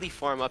completely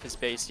farm up his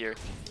base here.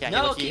 Yeah,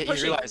 no, he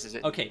realizes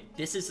it. Okay,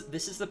 this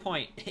is the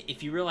point.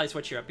 If you realize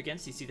what you're up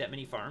against, you see that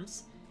many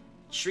farms.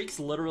 Shreek's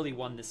literally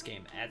won this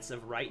game as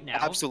of right now.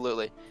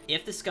 Absolutely.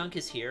 If the skunk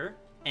is here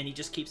and he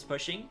just keeps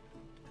pushing,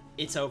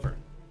 it's over.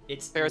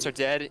 Ferrets are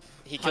dead.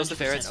 He kills the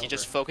ferrets. He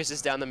just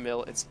focuses down the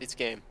mill. It's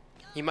game.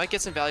 He might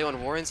get some value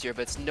on Warrens here,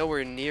 but it's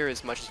nowhere near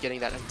as much as getting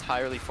that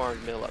entirely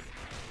farmed mill up.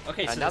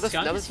 Okay, so the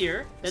skunk is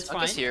here. That's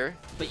fine. Is here.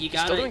 But you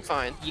gotta. Still doing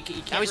fine. You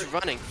can't now he's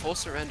running. Full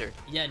surrender.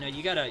 Yeah, no,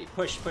 you gotta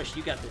push.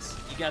 You got this.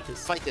 You got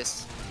this. Fight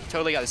this. You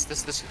totally got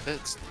this.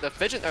 The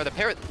pigeon or the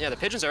parrot. Yeah, the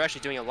pigeons are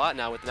actually doing a lot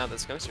now that the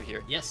skunks are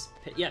here. Yes.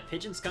 Yeah,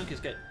 pigeon skunk is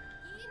good.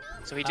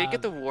 So he did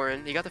get the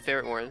Warren. He got the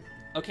ferret Warren.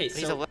 Okay, so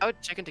he's allowed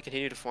Chicken to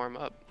continue to farm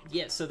up.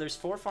 Yeah, so there's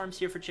 4 farms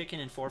here for Chicken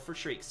and 4 for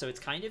Shreekz. So it's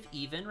kind of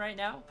even right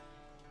now.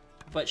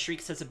 But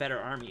Shreekz has a better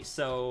army,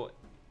 so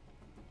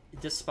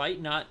despite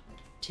not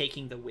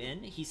taking the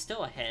win, he's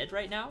still ahead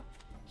right now.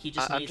 He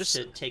just needs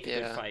to take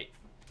a good fight.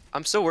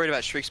 I'm so worried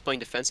about Shreekz playing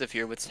defensive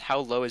here with how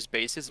low his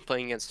base is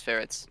playing against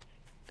ferrets.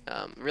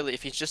 Really,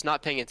 if he's just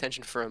not paying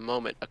attention for a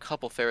moment, a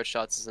couple ferret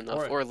shots is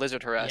enough, or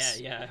lizard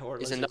harass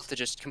is enough to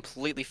just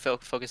completely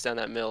focus down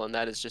that mill, and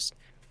that is just...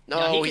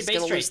 No, he can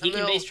base trade. He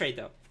can base trade,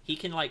 though. He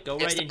can, like, go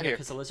right in here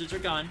because the lizards are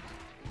gone.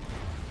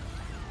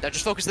 Now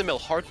just focus the mill.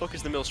 Hard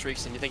focus the mill,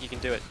 Shreekz, and you think you can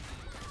do it.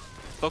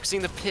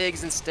 Focusing the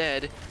pigs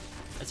instead.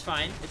 It's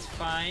fine. It's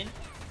fine.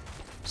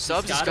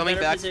 Subs is coming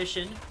back.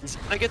 Position. He's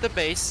gonna get the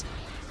base.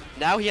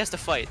 Now he has to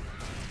fight.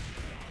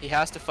 He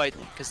has to fight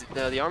because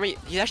the army.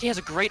 He actually has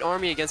a great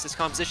army against this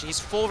composition. He's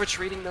full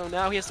retreating though.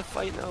 Now he has to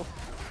fight. No.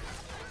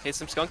 Hey,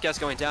 some skunk gas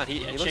going down.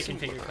 Chicken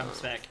Finger comes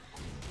back.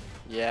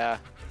 Yeah.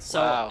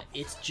 So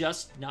it's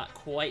just not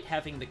quite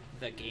having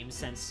the game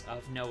sense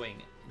of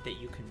knowing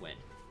that you can win.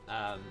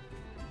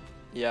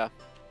 Yeah.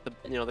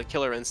 The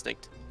killer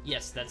instinct.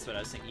 Yes, that's what I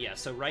was thinking. Yeah,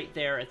 so right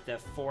there at the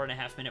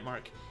 4.5 minute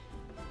mark,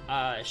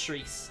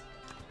 Shreekz...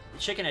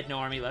 Chicken had no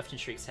army left,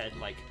 and Shreekz had,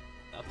 like,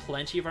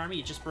 plenty of army.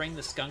 You just bring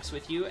the skunks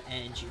with you,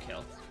 and you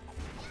kill.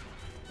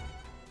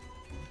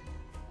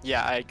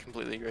 Yeah, I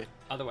completely agree.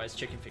 Otherwise,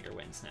 Chicken Finger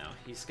wins now.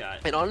 He's got...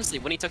 And honestly,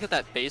 when he took at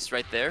that base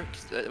right there,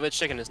 which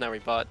Chicken is now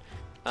rebought,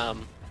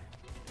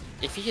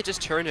 if he had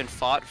just turned and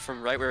fought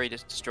from right where he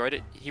just destroyed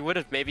it, he would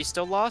have maybe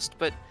still lost,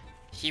 but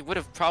he would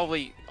have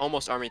probably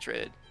almost army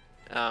traded.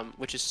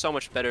 Which is so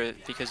much better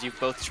because you've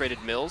both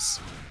traded mills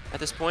at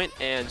this point,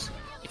 and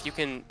if you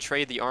can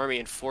trade the army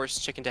and force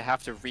Chicken to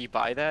have to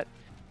rebuy that,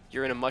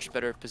 you're in a much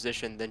better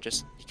position than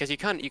just because you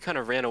kind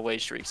of ran away,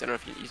 Shreekz. I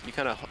don't know if you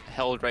kind of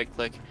held right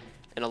click,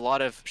 and a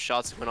lot of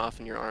shots went off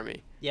in your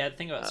army. Yeah, the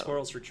thing about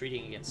squirrels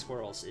retreating against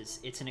squirrels is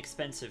it's an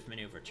expensive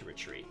maneuver to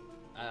retreat.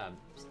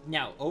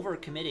 Now,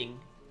 overcommitting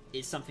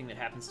is something that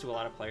happens to a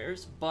lot of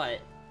players, but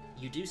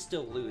you do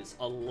still lose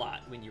a lot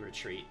when you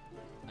retreat.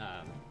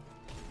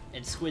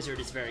 And Squizzard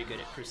is very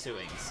good at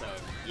pursuing, so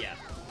yeah.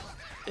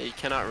 He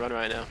cannot run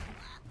right now.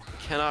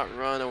 Cannot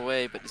run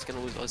away, but he's going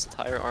to lose his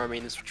entire army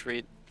in this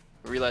retreat.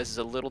 Realizes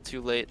a little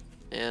too late,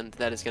 and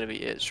that is going to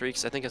be it.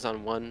 Shreekz, I think, is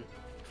on 1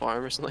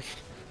 farm or something.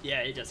 Yeah,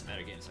 it doesn't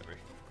matter. Game's over.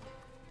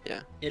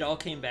 Yeah. It all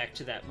came back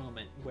to that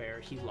moment where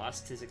he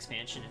lost his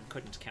expansion and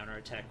couldn't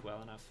counterattack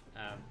well enough.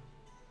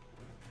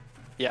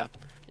 Yeah.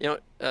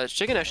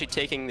 Chicken actually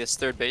taking this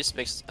 3rd base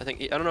makes... I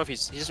don't know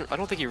if I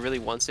don't think he really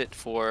wants it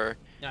for...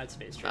 No, it's a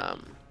base trade.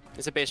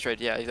 It's a base trade,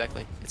 yeah,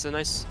 exactly. It's a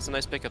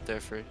nice pickup there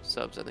for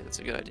subs. I think that's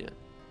a good idea.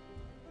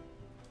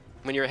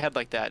 When you're ahead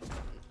like that,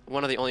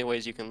 one of the only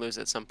ways you can lose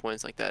at some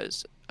points like that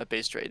is a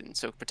base trade, and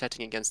so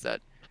protecting against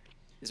that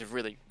is a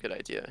really good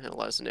idea in a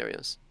lot of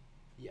scenarios.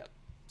 Yep.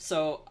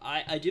 So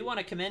I do want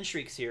to commend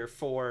Shreekz here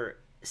for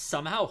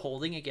somehow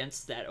holding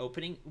against that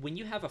opening. When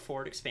you have a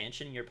forward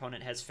expansion and your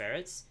opponent has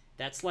ferrets,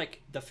 that's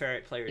like the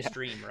ferret player's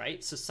dream,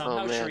 right? So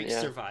somehow Shreekz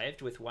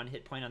survived with 1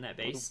 hit point on that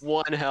base.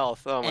 1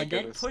 health, oh my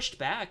goodness. And then pushed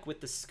back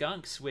with the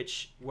skunks,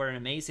 which were an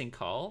amazing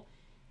call,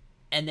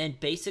 and then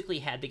basically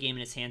had the game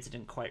in his hands and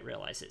didn't quite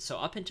realize it. So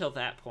up until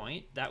that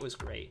point, that was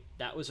great.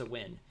 That was a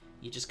win.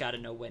 You just got to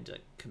know when to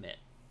commit.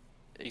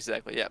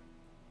 Exactly, yeah.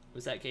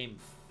 Was that game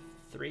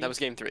 3? That was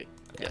game 3, okay.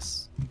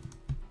 Yes.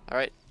 All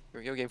right,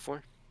 here we go, game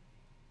 4.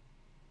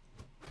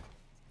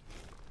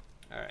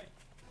 All right.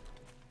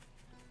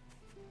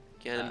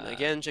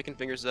 Again, Chicken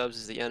Finger Subs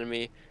is the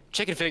enemy.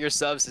 Chicken Finger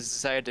Subs has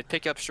decided to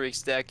pick up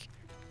Shreek's deck,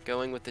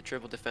 going with the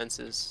triple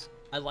defenses.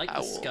 I like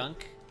the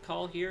skunk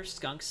call here.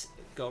 Skunks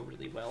go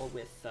really well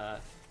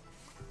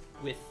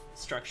with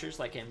structures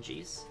like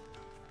MGs.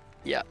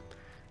 Yeah.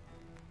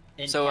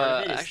 And So, part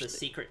of it is actually, the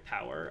secret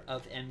power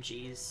of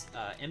MGs.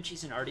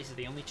 MGs and Arties are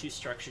the only two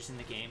structures in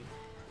the game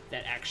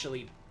that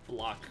actually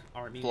block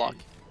army.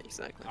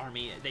 Exactly.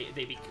 Army,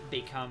 they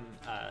become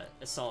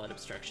a solid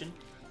obstruction.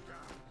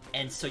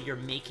 And so you're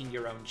making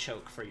your own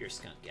choke for your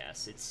skunk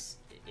gas.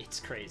 It's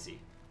crazy.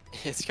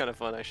 It's kind of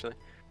fun, actually.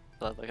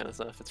 I love that kind of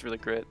stuff. It's really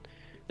great.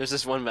 There's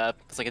this one map.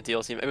 It's like a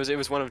DLC. It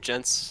was one of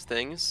Gent's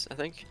things, I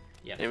think.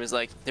 Yeah. And it was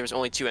like there was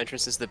only 2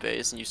 entrances to the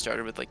base, and you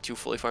started with like 2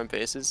 fully farmed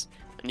bases,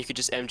 and you could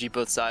just MG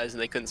both sides,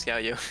 and they couldn't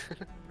scout you.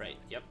 Right.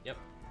 Yep.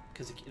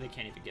 Because they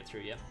can't even get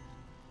through. Yeah.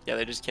 Yeah,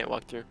 they just can't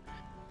walk through.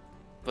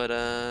 But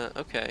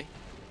okay.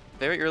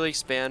 Very early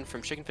expand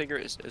from Chicken Finger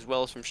as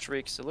well as from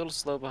Shreekz. A little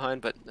slow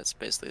behind, but that's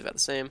basically about the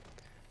same.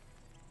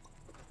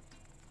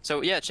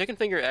 So yeah, Chicken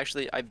Finger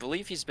actually, I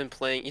believe he's been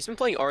playing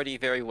Artie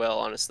very well,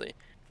 honestly.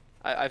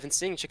 I've been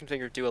seeing Chicken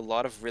Finger do a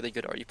lot of really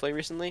good Artie play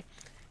recently.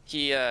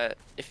 He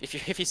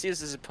if he sees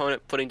his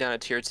opponent putting down a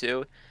tier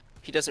 2,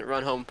 he doesn't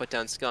run home and put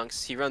down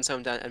skunks. He runs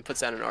home and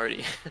puts down an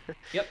Artie.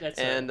 Yep, that's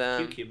a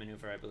QQ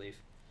maneuver, I believe.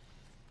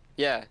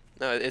 Yeah,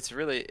 no, it's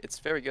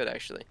very good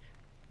actually.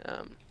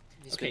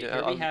 Okay,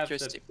 here we have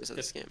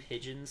the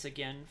pigeons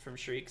again from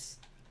Shreekz.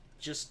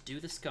 Just do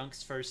the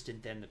skunks first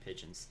and then the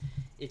pigeons.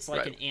 It's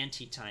like an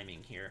anti-timing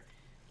here.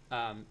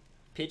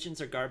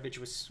 Pigeons are garbage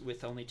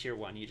with only tier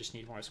 1. You just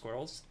need more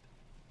squirrels.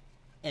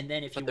 And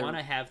then if you want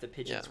to have the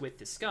pigeons with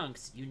the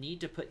skunks, you need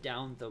to put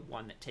down the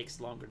one that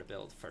takes longer to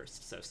build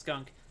first. So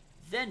skunk,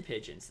 then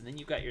pigeons, and then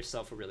you've got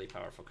yourself a really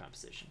powerful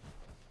composition.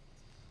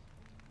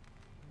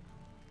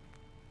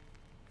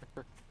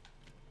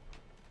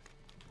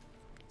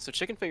 So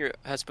Chicken Finger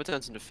has put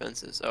down some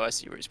defenses. Oh, I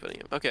see where he's putting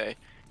him. Okay.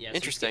 Yeah,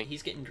 interesting. So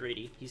he's getting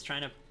greedy. He's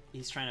trying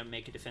to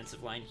make a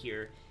defensive line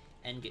here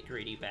and get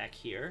greedy back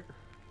here.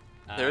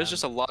 There is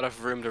just a lot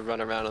of room to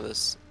run around on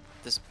this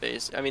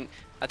base. I mean,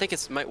 I think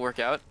it might work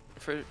out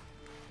for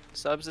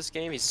subs this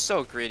game. He's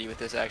so greedy with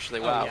this, actually.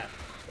 Wow. Yeah.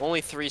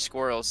 Only 3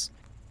 squirrels.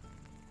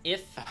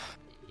 If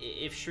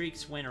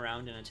Shreekz went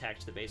around and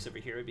attacked the base over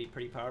here, it would be a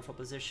pretty powerful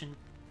position.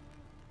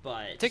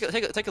 But take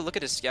a look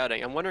at his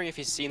scouting. I'm wondering if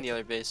he's seen the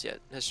other base yet.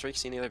 Has Shreekz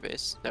seen the other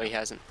base? No, he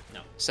hasn't. No.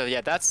 So yeah,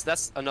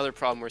 that's another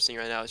problem we're seeing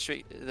right now.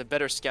 The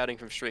better scouting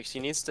from Shreekz. He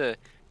needs to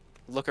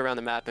look around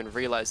the map and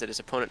realize that his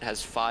opponent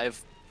has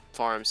 5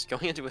 farms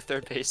going into a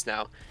 3rd base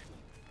now,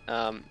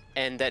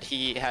 and that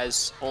he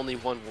has only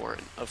 1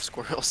 warren of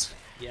squirrels.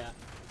 Yeah.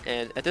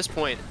 And at this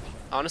point,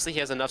 honestly, he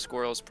has enough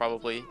squirrels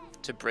probably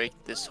to break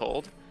this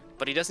hold,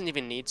 but he doesn't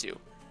even need to.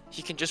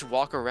 He can just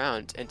walk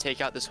around and take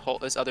out this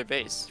other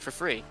base for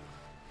free.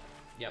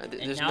 Yep.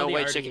 There's no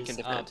way Chicken can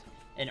defend.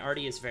 And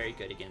Artie is very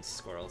good against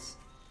squirrels.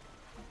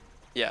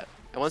 Yeah.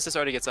 And once this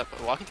Artie gets up,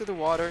 walking through the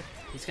water,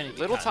 he's gonna get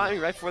little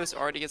timing right before this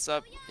Artie gets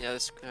up. Yeah,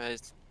 this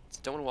guys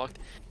don't want to walk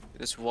through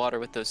this water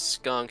with those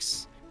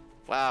skunks.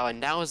 Wow, and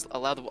now has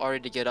allowed the Artie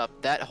to get up.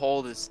 That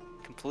hold is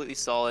completely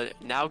solid.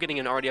 Now getting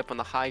an Artie up on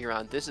the high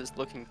ground. This is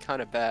looking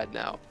kind of bad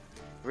now.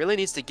 Really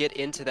needs to get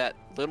into that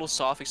little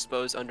soft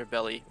exposed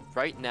underbelly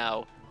right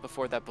now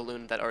before that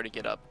balloon that Artie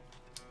get up.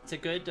 It's a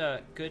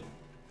good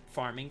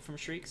farming from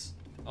Shreekz.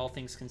 All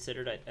things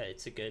considered,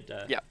 it's a good...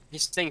 Yeah,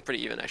 he's staying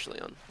pretty even, actually,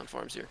 on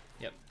farms here.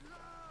 Yep.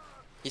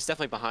 He's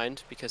definitely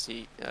behind because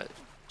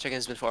Chicken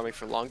has been farming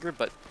for longer,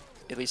 but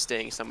at least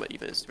staying somewhat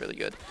even is really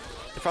good.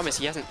 The problem is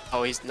he hasn't...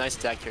 Oh, he's nice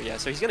attack here, yeah.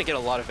 So he's going to get a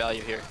lot of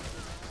value here.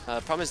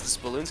 Problem is this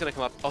balloon's going to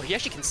come up. Oh, he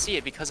actually can see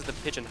it because of the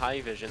pigeon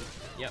high vision.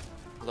 Yep.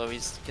 Although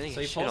he's getting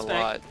so hit a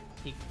lot.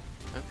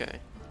 Okay.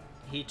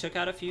 He took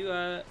out a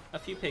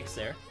few pigs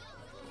there.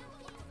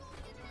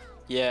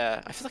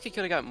 Yeah, I feel like he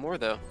could have got more,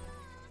 though.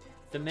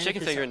 The minute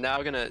Chicken Finger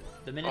now gonna...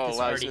 The minute this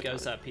Artie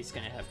goes up, he's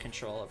going to have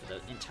control over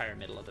the entire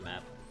middle of the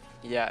map.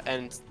 Yeah,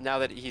 and now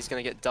that he's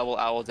going to get double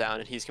owl down,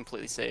 and he's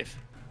completely safe.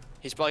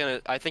 He's probably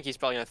going to... I think he's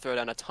probably going to throw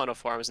down a ton of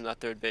farms in that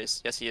 3rd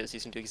base. Yes, he is.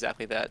 He's going to do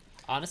exactly that.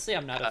 Honestly,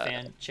 I'm not a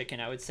fan,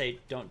 Chicken. I would say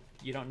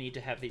you don't need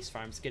to have these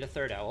farms. Get a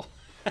 3rd owl.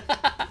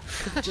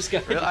 Just go.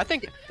 Really? I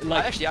think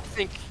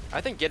I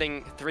think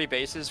getting 3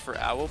 bases for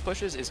owl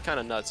pushes is kind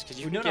of nuts because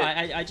you no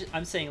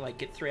I'm saying like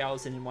get 3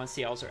 owls in, and once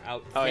the owls are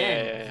out,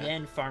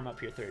 then farm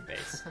up your 3rd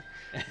base.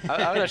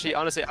 I would actually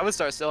honestly I would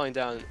start selling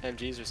down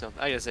MGs or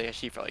something. I gotta say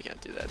she probably can't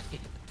do that.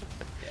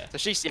 Yeah. So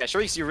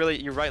Shreekz,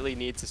 you rightly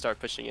need to start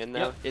pushing in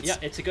now.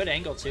 Yep. It's a good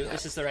angle too.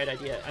 This is the right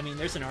idea. I mean,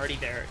 there's an Artie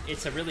there.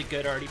 It's a really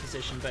good Artie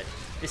position, but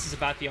this is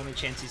about the only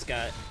chance he's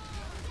got.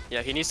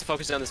 Yeah, he needs to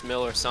focus on this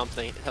mill or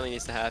something. Something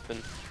needs to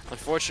happen.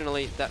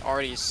 Unfortunately, that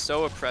Artie is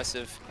so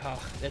oppressive.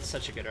 Oh, that's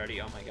such a good Artie.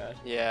 Oh my god.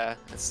 Yeah,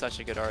 that's such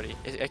a good Artie.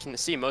 I can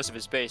see most of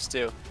his base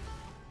too.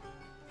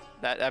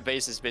 That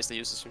base is basically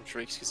useless from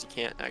Shreekz because he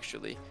can't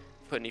actually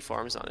put any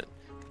farms on it.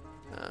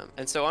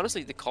 And so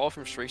honestly, the call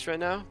from Shreekz right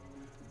now,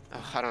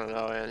 I don't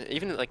know, man.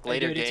 Even like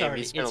later game,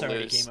 he's gonna lose. It's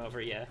already game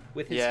over. Yeah,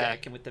 with his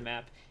deck and with the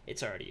map,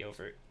 it's already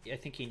over. I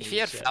think he needs. If he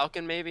had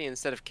Falcon maybe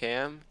instead of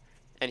Cam,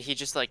 and he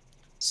just like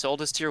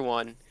sold his tier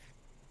 1.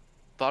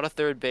 Bought a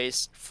 3rd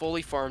base,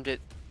 fully farmed it.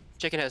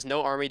 Chicken has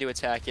no army to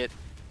attack it.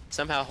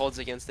 Somehow holds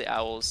against the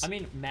owls. I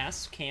mean,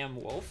 Mass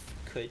Cam Wolf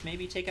could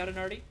maybe take out an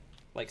Artie.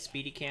 like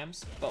speedy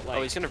cams, but Oh,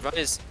 like he's gonna run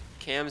his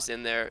cams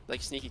in there,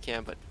 like sneaky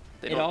cam, but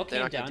they it don't. all They're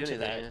came not gonna down do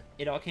to anything. that.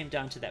 It all came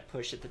down to that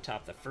push at the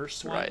top, the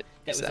first one. Right,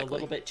 That was a exactly.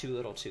 little bit too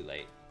little, too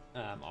late,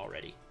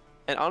 already.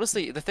 And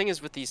honestly, the thing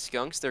is with these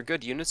skunks, they're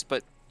good units,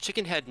 but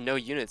Chicken had no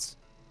units.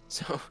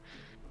 So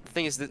the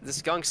thing is that the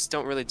skunks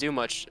don't really do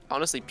much.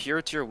 Honestly,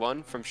 pure tier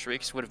 1 from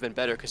Shreekz would have been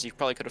better because he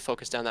probably could have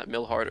focused down that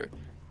mill harder.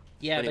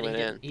 Yeah, when but he went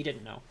in. he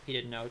didn't know. He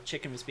didn't know.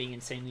 Chicken was being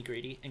insanely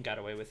greedy and got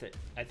away with it.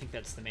 I think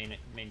that's the main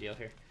deal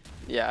here.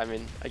 Yeah, I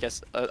mean, I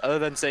guess other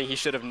than saying he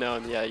should have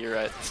known, yeah, you're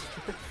right.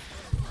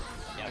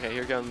 Yeah. Okay,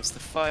 here comes the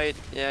fight.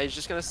 Yeah, he's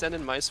just gonna send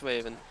in Mice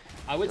Wave and.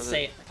 I would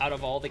say out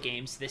of all the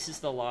games, this is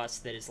the loss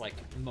that is like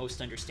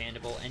most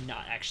understandable and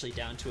not actually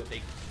down to a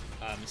big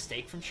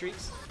mistake from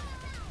Shreekz.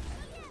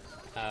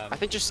 I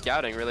think just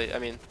scouting, really. I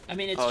mean,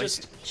 it's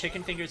just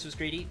Chicken Fingers was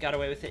greedy, got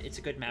away with it. It's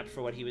a good map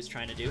for what he was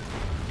trying to do,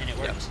 and it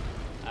worked.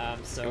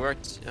 So it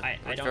worked. Yeah, I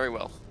worked don't, very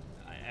well.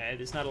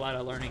 there's not a lot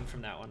of learning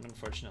from that one,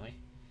 unfortunately.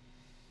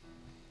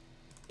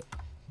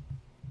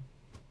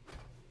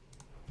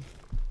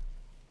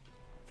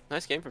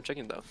 Nice game from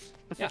Chicken, though.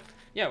 Yeah,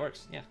 it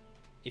works. Yeah,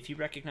 if you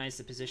recognize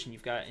the position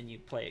you've got and you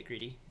play it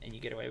greedy and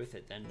you get away with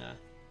it, then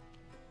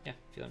yeah,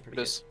 feeling pretty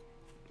good.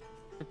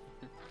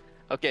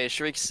 Okay,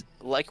 Shreekz,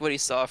 like what he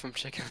saw from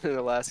Chicken in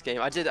the last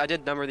game. I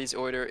did number these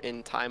order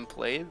in time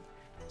played,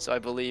 so I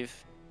believe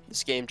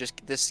this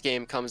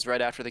game comes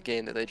right after the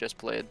game that they just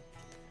played.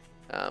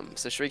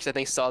 So Shreekz, I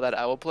think, saw that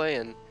owl play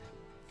and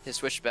he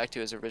switched back to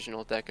his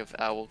original deck of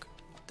owl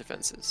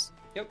defenses.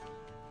 Yep.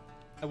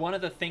 And one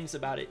of the things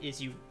about it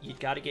is you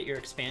got to get your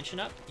expansion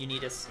up. You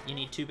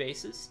need 2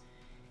 bases,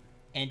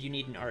 and you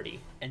need an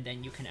arty, and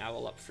then you can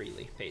owl up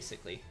freely,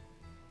 basically.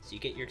 So you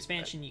get your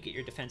expansion, you get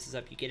your defenses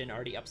up, you get an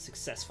arty up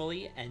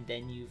successfully, and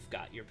then you've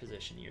got your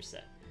position, you're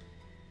set.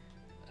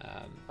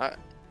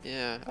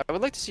 Yeah, I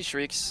would like to see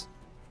Shreekz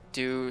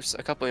do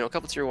a couple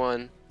tier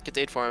 1, get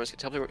to 8 farms, get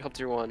to couple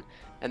tier 1,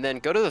 and then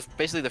go to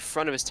basically the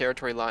front of his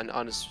territory line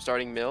on his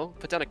starting mill,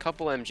 put down a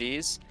couple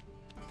MGs,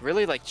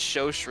 really like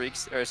show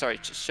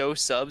show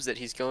Subs that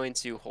he's going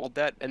to hold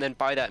that, and then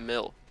buy that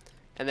mill.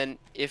 And then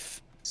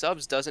if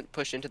Subs doesn't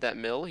push into that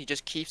mill, he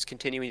just keeps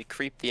continuing to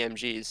creep the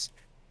MGs.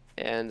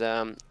 And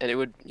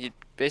you'd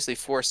basically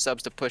force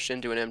Subs to push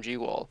into an MG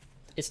wall.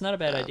 It's not a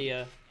bad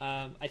idea.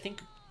 I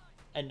think,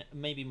 and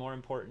maybe more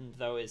important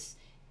though, is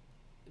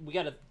we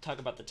got to talk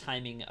about the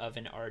timing of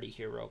an arty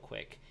here real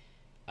quick.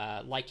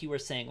 Like you were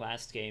saying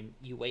last game,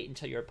 you wait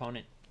until your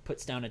opponent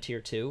puts down a tier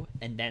 2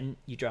 and then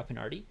you drop an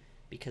arty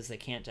because they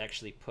can't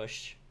actually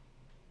push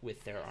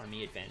with their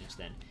army advantage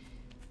then.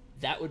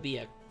 That would be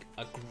a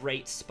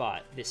great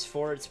spot. This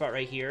forward spot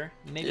right here,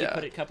 maybe you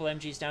put a couple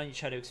MGs down, you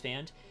try to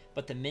expand.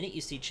 But the minute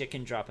you see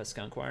Chicken drop a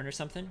Skunk Warren or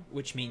something,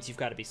 which means you've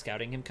got to be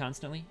scouting him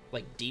constantly,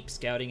 like deep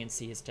scouting and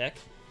see his tech,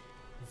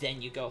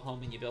 then you go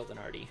home and you build an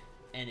arty.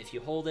 And if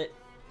you hold it,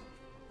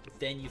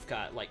 then you've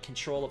got like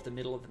control of the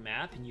middle of the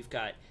map, and you've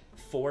got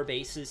 4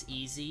 bases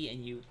easy,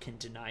 and you can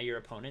deny your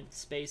opponent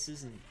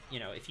spaces. And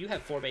if you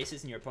have 4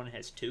 bases and your opponent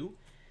has 2,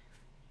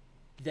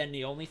 then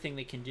the only thing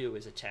they can do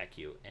is attack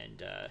you.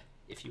 And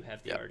if you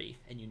have the arty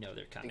and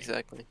they're coming.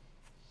 Exactly.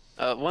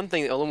 One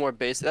thing, a little more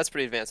basic. That's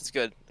pretty advanced. It's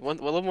good. A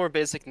little more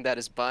basic than that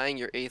is buying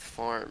your 8th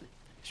farm,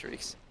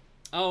 Shreekz.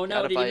 Oh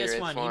no! Did he miss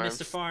one? He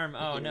missed a farm.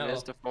 Oh no! He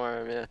missed a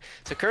farm. Yeah.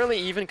 So currently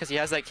even because he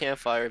has that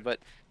campfire, but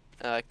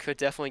could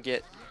definitely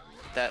get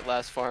that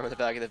last farm at the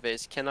back of the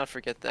base. Cannot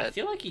forget that. I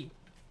feel like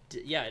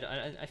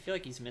I feel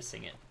like he's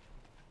missing it.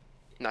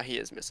 No, he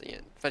is missing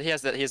it. But he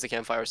has that. He has the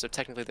campfire, so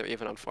technically they're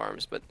even on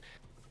farms. But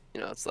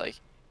it's like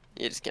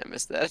you just can't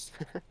miss that.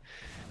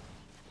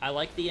 I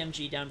like the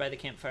MG down by the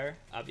campfire.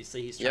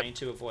 Obviously, he's trying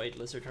to avoid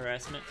lizard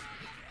harassment.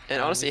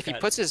 And honestly, if he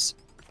puts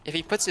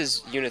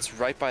his units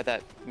right by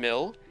that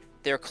mill,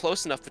 they're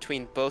close enough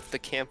between both the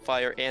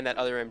campfire and that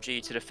other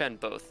MG to defend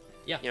both.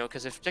 Yeah.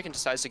 Because if Chicken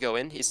decides to go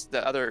in, he's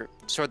the other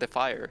sword the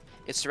fire.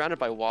 It's surrounded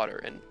by water,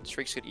 and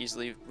Shreekz could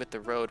easily, with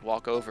the road,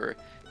 walk over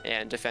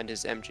and defend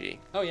his MG.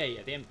 Oh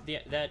yeah.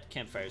 That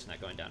campfire is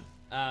not going down.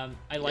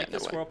 I like the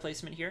squirrel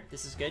placement here.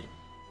 This is good.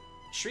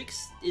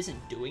 Shreekz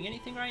isn't doing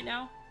anything right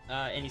now.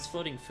 And he's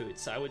floating food,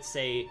 so I would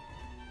say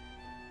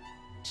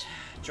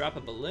drop a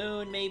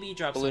balloon, maybe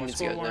drop some more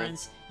squirrel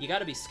warrens. You got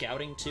to be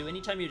scouting too.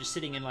 Anytime you're just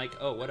sitting in like,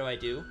 oh, what do I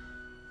do?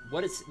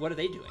 What are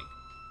they doing?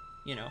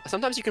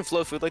 Sometimes you can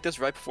float food like this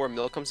right before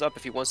mill comes up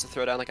if he wants to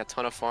throw down like a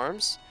ton of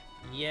farms.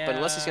 Yeah. But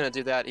unless he's gonna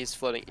do that, he's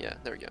floating. Yeah,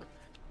 there we go.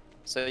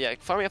 So yeah,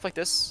 farming up like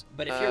this.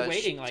 But if you're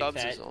waiting like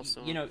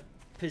that,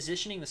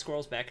 positioning the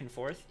squirrels back and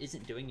forth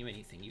isn't doing you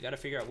anything. You got to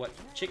figure out what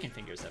Chicken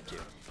Finger's up to.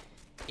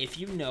 If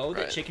you know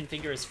that Chicken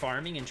Finger is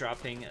farming and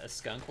dropping a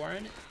Skunk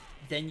Warren,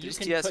 then you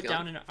can put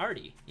down an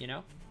arty,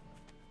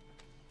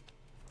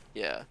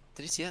 Yeah.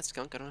 Did he see that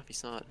skunk? I don't know if he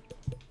saw it.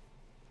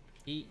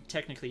 He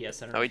technically,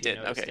 yes. I don't know. Oh, he did.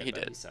 Okay, he but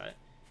did. He saw it.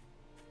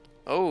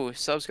 Oh,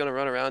 Sub's gonna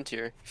run around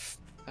here.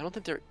 I don't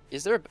think there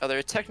is there. Oh,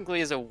 there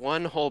technically is a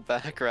one-hole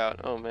back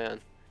route. Oh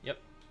man. Yep.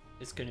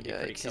 It's gonna be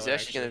pretty killer. He's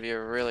actually gonna be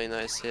a really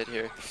nice hit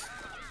here.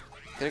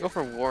 Gonna go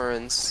for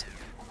Warrens.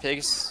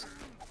 Pigs.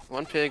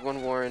 1 pig,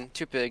 1 Warren,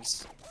 2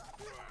 pigs.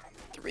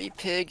 3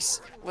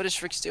 pigs. What is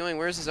Shreekz doing?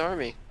 Where's his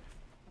army?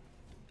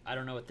 I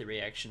don't know what the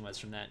reaction was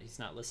from that. He's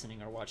not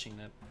listening or watching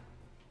the...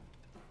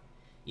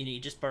 You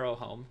just burrow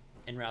home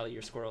and rally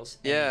your squirrels.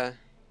 Yeah.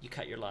 You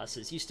cut your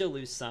losses. You still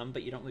lose some,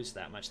 but you don't lose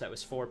that much. That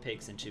was 4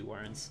 pigs and 2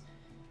 warrens.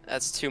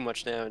 That's too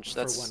much damage. For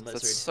one lizard.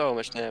 That's so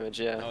much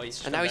damage, yeah. Oh,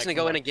 he's and now he's gonna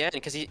go in again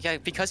because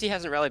he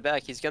hasn't rallied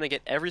back. He's gonna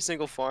get every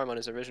single farm on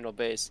his original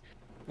base.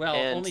 Well,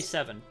 only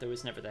 7. There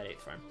was never that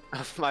 8th farm.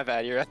 Oh, my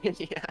bad. You're right.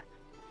 Yeah.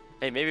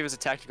 Hey, maybe it was a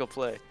tactical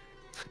play.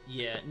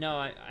 Yeah. No,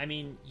 I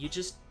mean, you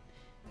just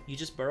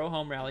burrow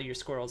home, rally your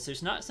squirrels.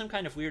 There's not some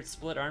kind of weird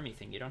split army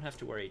thing. You don't have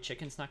to worry.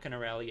 Chicken's not gonna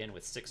rally in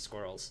with 6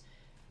 squirrels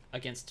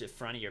against the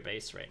front of your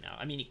base right now.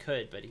 I mean, he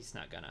could, but he's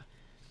not gonna.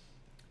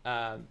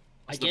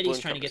 I get he's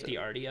trying to get the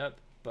arty up,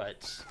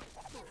 but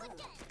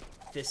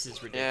this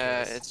is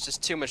ridiculous. Yeah, it's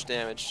just too much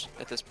damage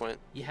at this point.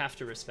 You have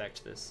to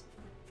respect this.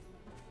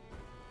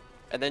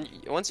 And then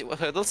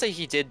let's say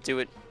he did do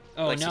it.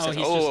 Oh like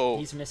no,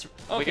 he's miss.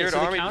 Okay, so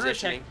army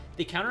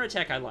the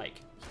counterattack I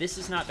like. This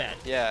is not bad.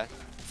 Yeah,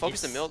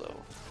 focus the mill though.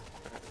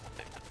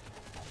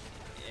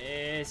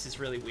 This is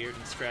really weird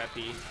and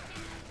scrappy.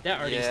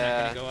 That arty's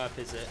not gonna go up,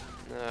 is it?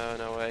 No,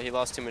 no way. He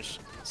lost too much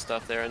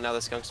stuff there, and now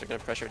the skunks are gonna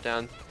pressure it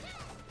down.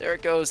 There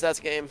it goes. That's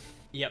game.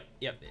 Yep,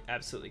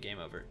 absolutely game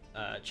over.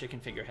 Chicken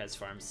Finger has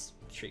farms,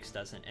 Shreekz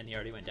doesn't, and the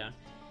arty went down.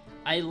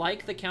 I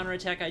like the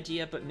counterattack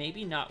idea, but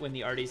maybe not when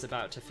the arty's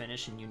about to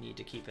finish and you need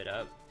to keep it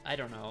up. I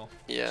don't know.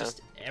 Yeah.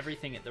 Just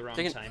everything at the wrong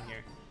time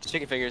here.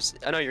 Chicken Fingers,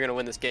 I know you're gonna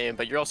win this game,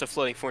 but you're also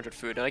floating 400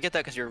 food, and I get that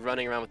because you're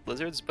running around with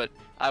lizards, but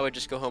I would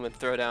just go home and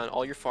throw down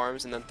all your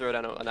farms and then throw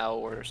down an owl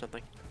ward or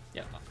something.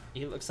 Yeah,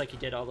 he looks like he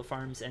did all the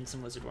farms and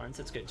some lizard warrens.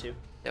 That's good too.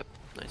 Yep,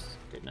 nice.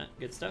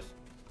 Good stuff.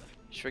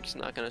 Shreek's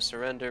not gonna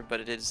surrender,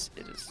 but it is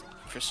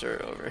for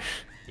sure over.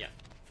 Yeah.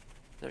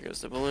 There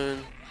goes the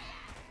balloon.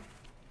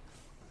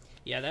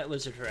 Yeah, that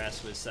lizard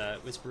harass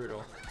was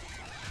brutal.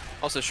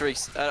 Also,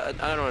 Shreek's, I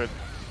don't want to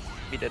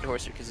be dead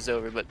horse here because it's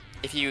over, but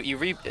if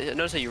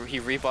notice how he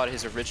rebought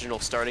his original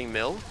starting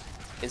mill,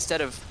 instead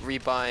of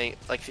rebuying,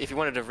 like if you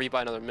wanted to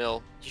rebuy another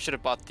mill, you should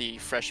have bought the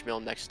fresh mill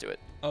next to it.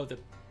 Oh,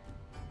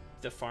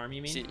 the farm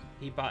you mean? See,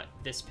 he bought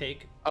this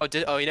pig. Oh,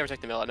 he never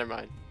took the mill out. Never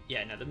mind.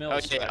 Yeah, no, the mill.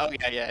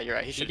 Yeah, you're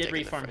right. He did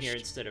refarm here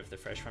instead of the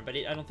fresh farm, but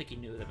I don't think he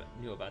knew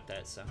about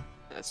that. So.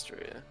 That's true.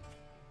 Yeah.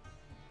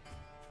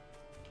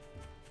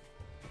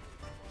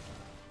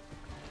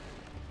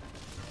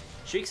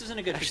 Shreekz was in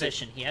a good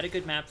position. He had a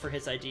good map for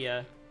his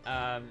idea.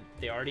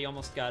 They already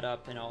almost got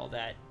up and all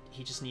that.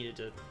 He just needed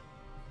to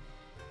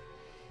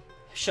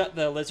shut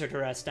the lizard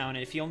harass down.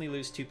 And if you only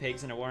lose 2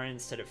 pigs in a warren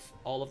instead of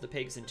all of the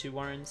pigs in 2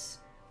 warrens,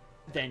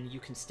 then you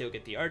can still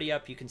get the arty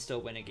up. You can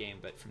still win a game,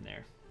 but from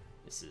there,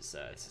 this is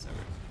over.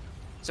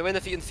 So in the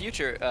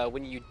future,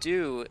 when you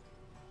do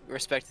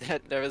respect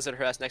that lizard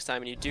harass next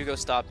time and you do go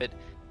stop it,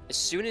 as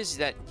soon as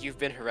that you've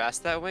been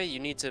harassed that way, you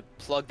need to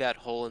plug that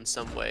hole in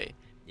some way.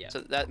 Yeah.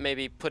 So that may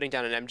be putting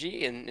down an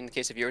MG in the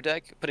case of your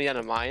deck, putting down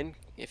a mine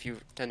if you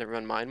tend to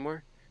run mine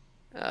more,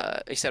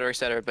 etc.,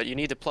 etc. But you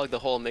need to plug the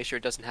hole and make sure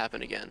it doesn't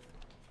happen again.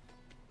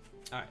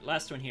 All right,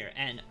 last one here,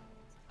 and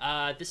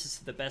this is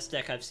the best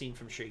deck I've seen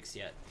from Shreekz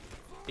yet,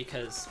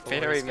 because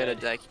very meta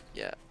deck,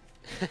 yeah.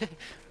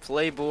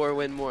 Play boar,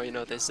 win more. You know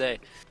what they say.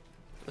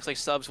 Looks like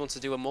Subs wants to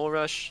do a mole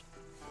rush.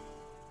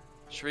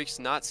 Shreek's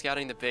not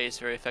scouting the base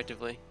very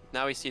effectively.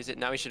 Now he sees it.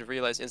 Now he should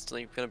realize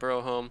instantly. Gonna burrow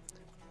home.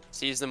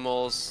 Sees the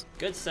moles.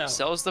 Good sell.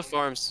 Sells the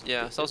farms.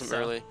 Yeah, sells them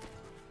early.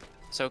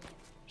 So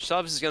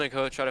Subs is gonna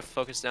go try to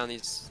focus down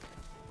these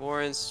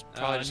warrens.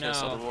 Probably just gonna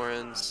sell the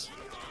warrens.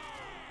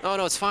 Oh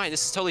no, it's fine.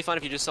 This is totally fine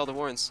if you just sell the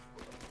warrens.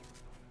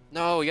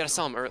 No, you gotta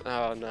sell them early.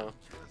 Oh no.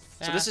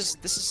 So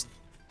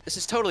this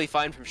is totally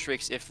fine from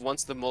Shreek's if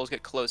once the moles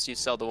get close, you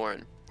sell the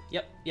warren.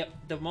 Yep.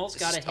 The moles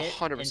got a hit,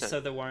 100%. and so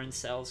the warren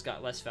cells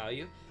got less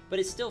value, but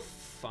it's still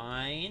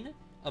fine.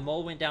 A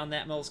mole went down.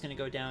 That mole's gonna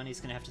go down. He's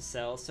gonna have to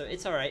sell, so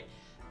it's all right.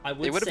 I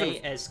would say,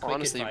 as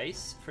quick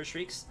advice for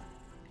Shreek's,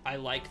 I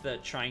like the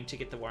trying to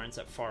get the warrens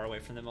up far away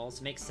from the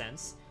moles. Makes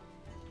sense.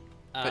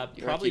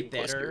 Probably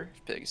better.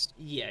 Pigs.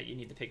 Yeah, you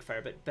need the pig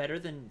fire, but better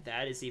than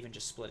that is even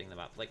just splitting them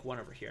up, like one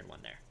over here and one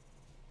there.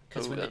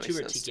 Because when the 2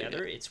 are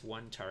together, it's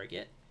 1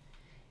 target.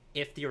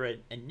 If your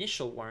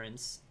initial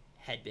warrens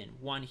had been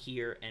 1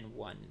 here and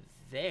 1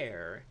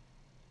 there,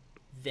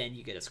 then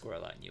you get a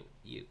squirrel out and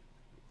you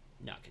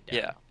knock it down.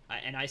 Yeah.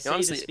 And I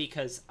say this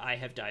because I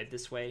have died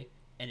this way,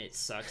 and it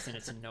sucks and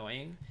it's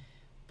annoying,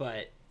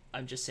 but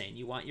I'm just saying,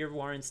 you want your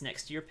warrens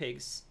next to your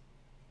pigs,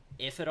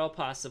 if at all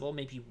possible,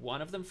 maybe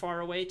one of them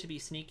far away to be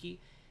sneaky,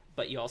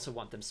 but you also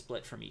want them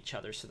split from each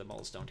other so the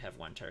moles don't have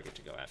 1 target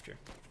to go after.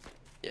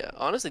 Yeah,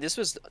 honestly, this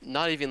was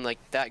not even like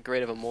that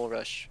great of a mole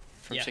rush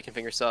from Chicken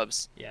Finger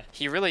Subs. Yeah.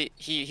 He really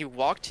he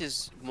walked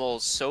his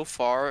moles so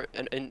far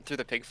and through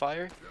the pig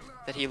fire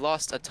that he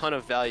lost a ton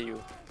of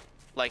value.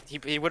 Like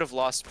he would have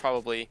lost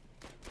probably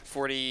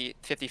 40,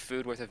 50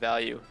 food worth of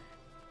value.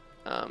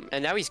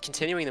 And now he's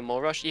continuing the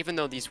mole rush, even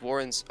though these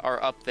warrens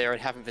are up there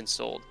and haven't been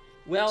sold.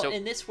 Well,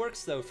 and this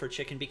works, though, for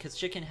Chicken, because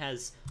Chicken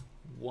has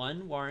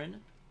 1 warren,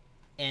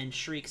 and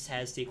Shreek's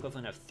has the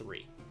equivalent of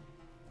 3.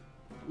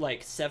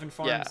 like 7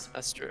 farms. Yeah,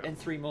 that's true. And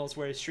 3 moles,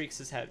 whereas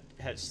Shreekz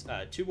has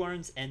 2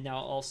 warrens and now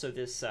also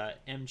this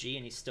MG,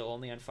 and he's still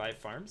only on 5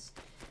 farms.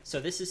 So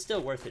this is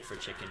still worth it for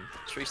Chicken.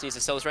 Shreekz needs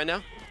to sell this right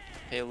now.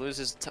 He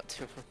loses. I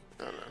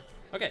don't know.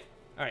 Okay,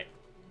 all right.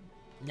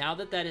 Now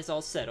that that is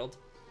all settled,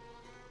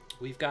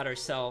 we've got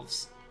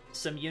ourselves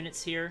some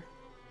units here,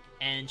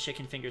 and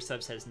Chicken Finger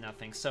Subs has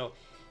nothing. So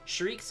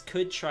Shreekz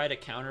could try to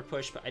counter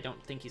push, but I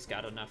don't think he's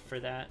got enough for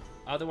that.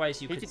 Otherwise,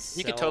 he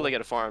could totally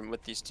get a farm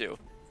with these 2.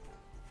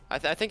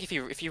 I think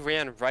if he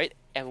ran right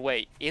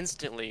away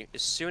instantly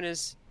as soon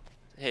as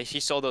he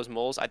sold those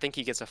moles, I think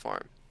he gets a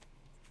farm,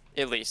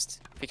 at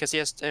least, because he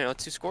has 2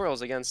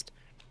 squirrels against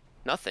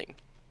nothing.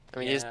 I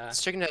mean, his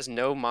Chicken has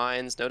no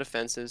mines, no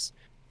defenses.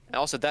 And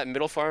also, that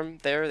middle farm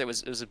there, it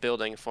was a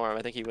building farm.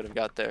 I think he would have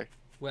got there.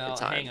 Well,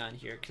 hang on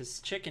here,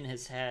 because Chicken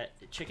has had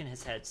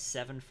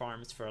 7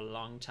 farms for a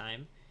long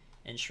time,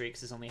 and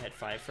Shreekz has only had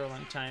 5 for a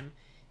long time.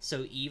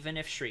 So even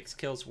if Shreekz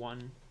kills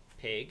 1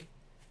 pig,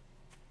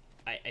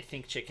 I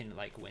think Chicken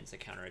like wins a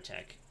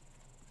counterattack.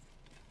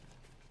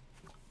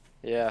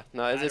 Yeah,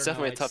 no, it's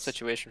definitely a tough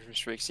situation for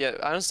Shreekz. Yeah,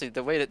 honestly,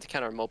 the way to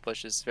counter mole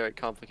push is very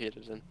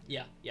complicated, and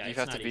yeah, you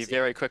have to be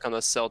very quick on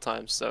those sell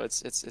times. So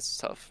it's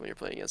tough when you're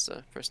playing against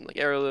a person like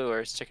Arilou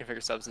or Chicken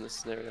Finger Subs in this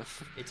scenario.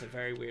 It's a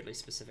very weirdly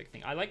specific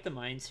thing. I like the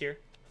mines here.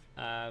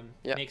 Yeah,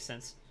 makes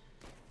sense.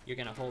 You're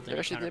gonna hold in.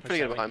 They're pretty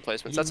good mine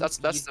placements. That's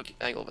the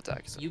angle of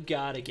attack. So. You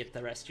gotta get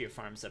the rest of your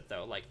farms up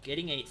though. Like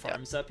getting 8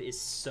 farms up is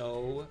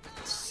so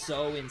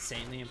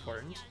insanely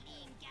important.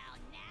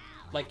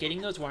 Like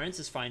getting those warrants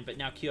is fine, but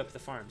now queue up the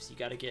farms. You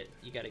gotta get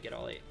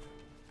all 8.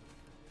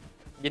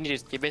 You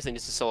basically need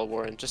to sell a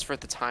warren just for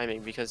the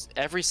timing, because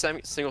every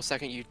single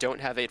second you don't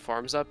have 8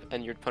 farms up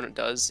and your opponent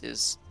does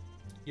is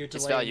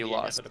value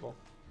lost. Inevitable.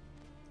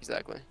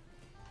 Exactly.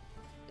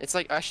 It's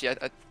like actually,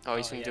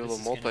 he's gonna do a little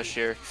mole push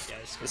here. Yeah,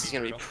 this is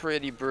gonna be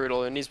pretty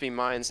brutal. It needs to be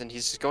mines, and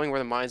he's just going where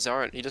the mines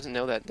aren't. He doesn't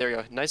know that. There you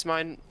go. Nice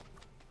mine.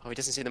 Oh, he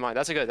doesn't see the mine.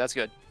 That's good. That's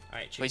good. All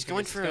right, but he's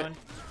going for it.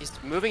 He's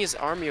moving his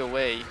army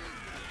away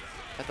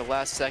at the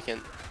last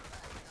second.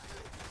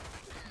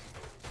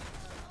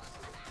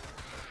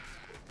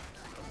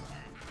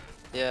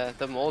 Yeah,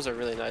 the moles are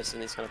really nice in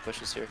these kind of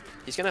pushes here.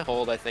 He's gonna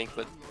hold, I think,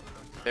 but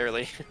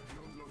barely.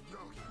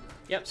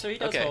 Yep. So he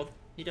does hold.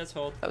 He does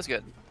hold. That was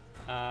good.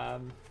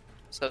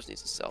 Subs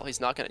needs to sell. He's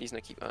gonna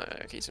keep.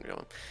 Okay, he's gonna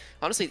go.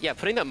 Honestly, yeah,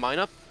 putting that mine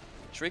up,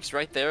 Shreekz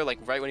right there, like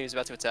right when he was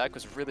about to attack,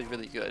 was really,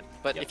 really good.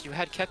 But if you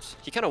had kept,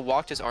 he kind of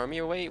walked his army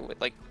away,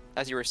 with, like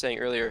as you were saying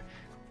earlier,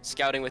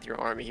 scouting with your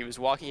army. He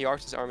walked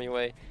his army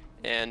away,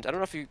 and I don't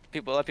know if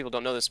a lot of people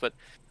don't know this, but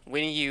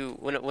when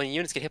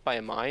units get hit by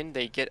a mine,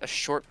 they get a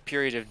short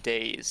period of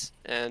daze,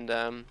 and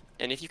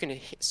if you can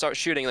start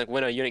shooting like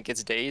when a unit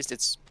gets dazed,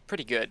 it's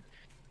pretty good.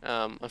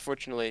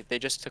 Unfortunately, they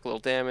just took a little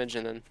damage,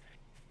 and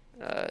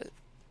then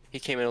he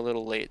came in a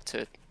little late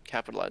to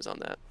capitalize on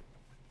that.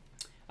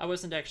 I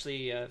wasn't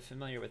actually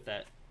familiar with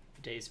that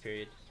daze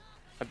period.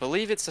 I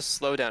believe it's a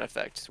slowdown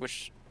effect,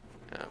 which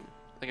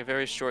like a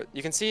very short.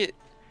 You can see it.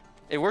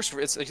 It works for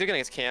it's good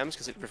against cams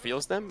because it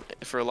reveals them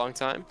for a long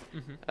time.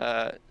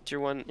 Tier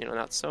 1,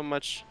 not so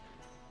much,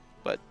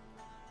 but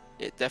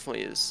it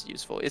definitely is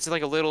useful. It's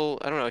like a little.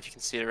 I don't know if you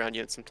can see it around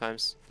units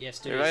sometimes.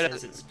 Yes, it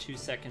says it's 2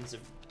 seconds of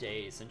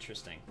daze.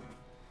 Interesting.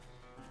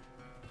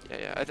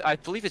 Yeah. I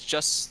believe it's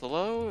just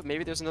slow.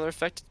 Maybe there's another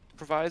effect it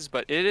provides,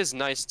 but it is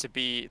nice to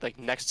be like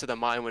next to the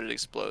mine when it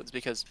explodes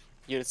because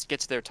units get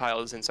to their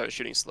tiles and start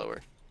shooting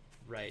slower.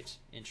 Right.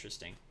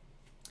 Interesting.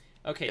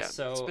 Okay, yeah,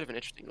 so it's a bit of an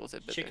interesting little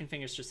tidbit Chicken there.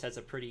 Fingers just has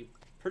a pretty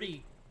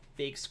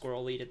big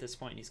squirrel lead at this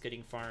point, and he's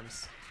getting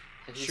farms.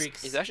 And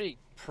he's actually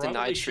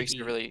denied Shreekz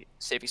a really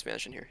safe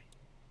expansion here.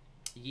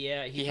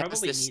 Yeah, he has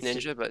probably this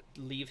needs ninja, but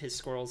leave his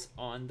squirrels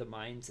on the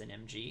mines and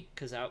MG,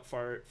 because out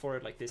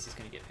forward like this, he's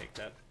going to get picked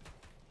up.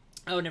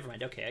 Oh, never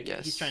mind. Okay,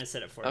 he's trying to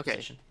set up forward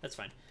position. That's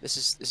fine. This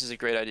is a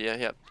great idea.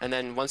 Yep. And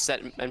then once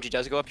that MG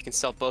does go up, you can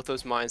sell both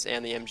those mines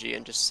and the MG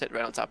and just sit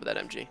right on top of that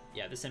MG.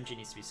 Yeah, this MG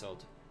needs to be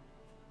sold.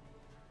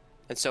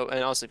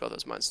 And honestly, both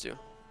those mines too.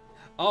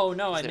 Oh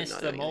no, I missed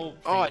the mole.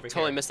 Oh, I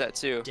totally missed that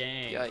too.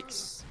 Dang.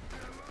 Yikes.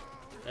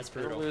 That's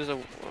brutal. Lose a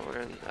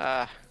warren.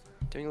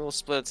 Doing a little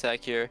split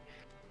attack here.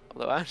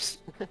 Although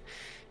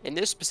in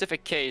this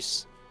specific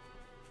case,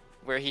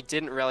 where he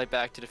didn't rally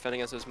back to defend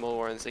against those mole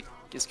warrens,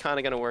 it's kind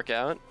of gonna work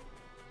out.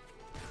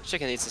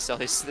 Chicken needs to sell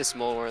this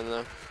mole warren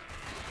though.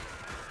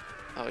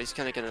 Oh, he's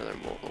gonna get another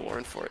mole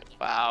warren for it.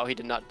 Wow, he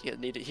did not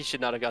need it. He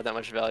should not have got that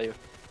much value.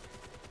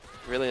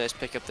 Really nice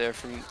pickup there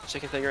from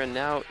Chicken Finger, and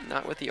now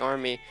not with the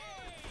army.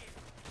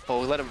 Oh,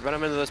 we run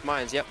him into those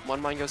mines. Yep,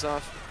 one mine goes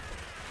off.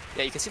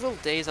 Yeah, you can see little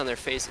days on their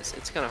faces.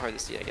 It's kind of hard to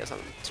see, I guess, on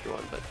tier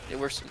 1, but it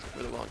works with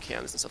really long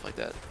cams and stuff like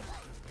that.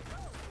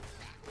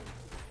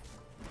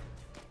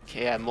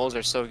 Okay, yeah, moles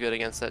are so good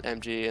against that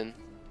MG and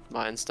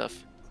mine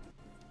stuff.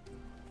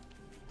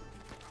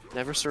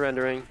 Never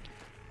surrendering.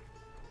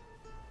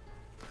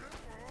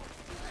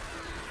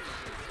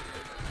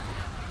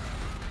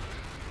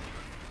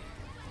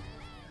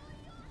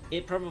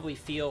 It probably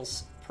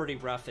feels pretty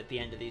rough at the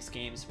end of these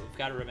games, but we've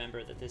got to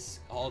remember that this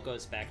all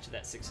goes back to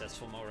that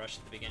successful mole rush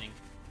at the beginning.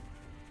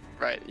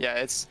 Right. Yeah.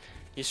 It's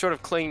you're sort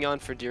of clinging on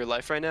for dear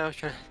life right now,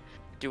 trying to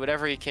do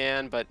whatever you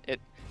can, but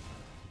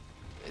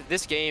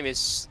this game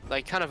is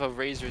like kind of a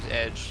razor's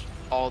edge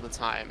all the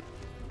time.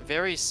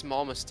 Very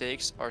small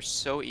mistakes are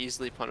so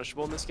easily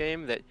punishable in this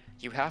game that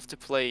you have to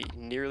play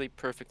nearly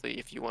perfectly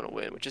if you want to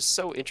win, which is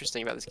so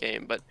interesting about this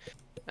game. But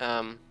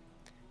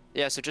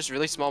yeah, so just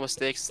really small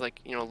mistakes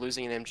like, you know,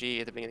 losing an MG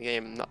at the beginning of the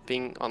game, not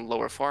being on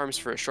lower farms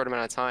for a short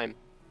amount of time,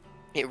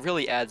 it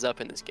really adds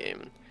up in this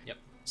game. Yep.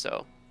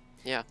 So,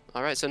 yeah.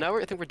 All right. So now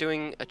I think we're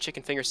doing a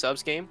chicken finger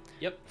subs game.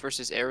 Yep.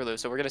 Versus Arilou.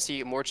 So we're gonna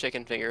see more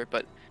chicken finger,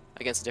 but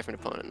against a different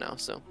opponent now.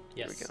 So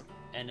yes. Here we go.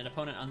 And an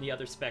opponent on the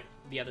other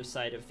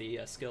side of the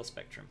skill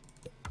spectrum.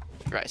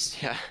 Right.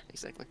 Yeah.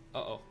 Exactly.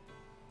 Uh-oh.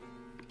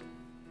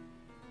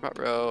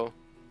 Row.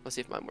 Let's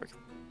see if mine works.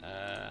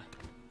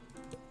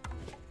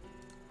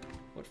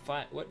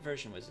 What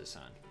version was this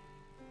on?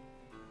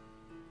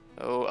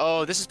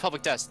 Oh, this is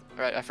public test.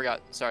 All right, I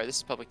forgot. Sorry, this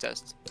is public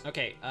test.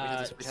 Okay. We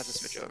have to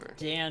switch over.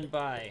 Stand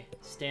by.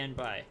 Stand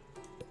by.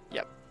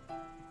 Yep.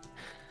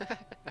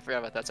 I forgot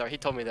about that. Sorry, he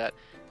told me that,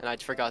 and I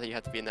forgot that you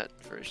have to be in that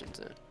version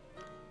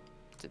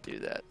to do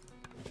that.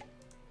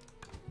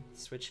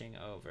 Switching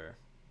over.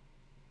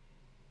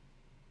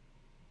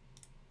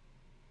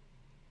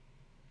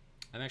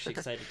 I'm actually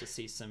excited to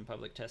see some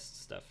public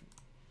test stuff.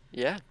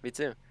 Yeah, me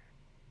too.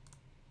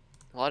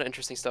 A lot of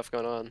interesting stuff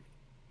going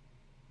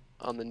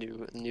on the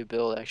new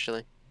build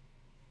actually.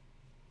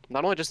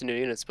 Not only just the new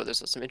units, but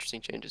there's some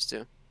interesting changes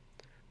too.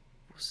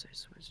 We'll say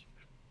switch.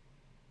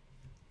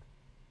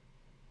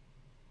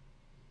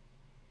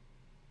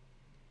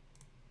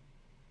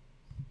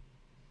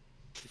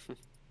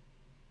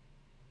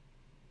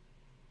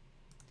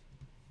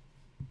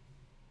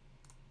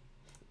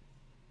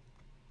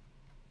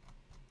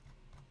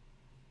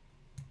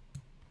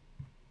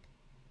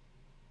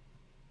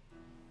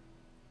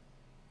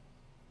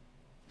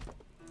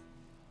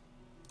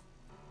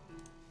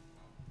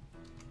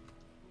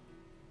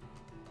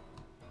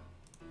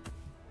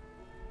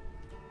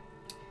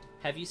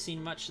 Have you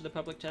seen much of the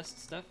public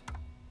test stuff?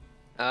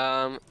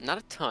 Not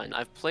a ton.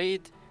 I've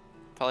played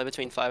probably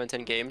between 5 and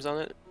 10 games on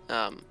it.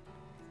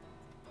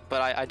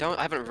 But I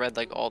haven't read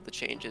like all the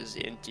changes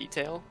in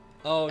detail.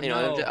 Oh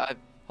no! Know,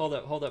 Hold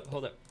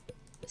up.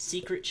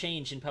 Secret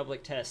change in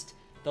public test.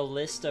 The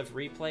list of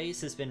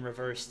replays has been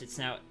reversed. It's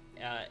now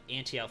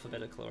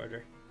anti-alphabetical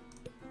order.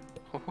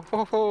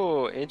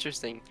 Oh,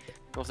 interesting.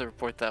 We'll have to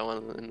report that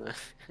one in the.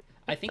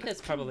 I think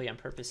that's probably on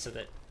purpose so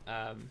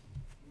that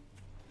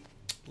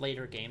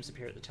later games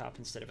appear at the top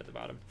instead of at the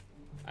bottom.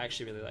 I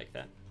actually really like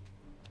that.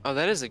 Oh,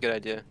 that is a good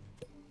idea.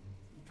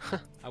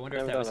 I wonder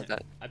if that was.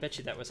 I bet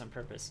you that was on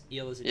purpose.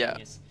 Eel is a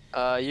genius.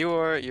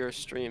 Your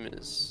stream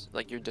is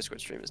like your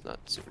Discord stream is not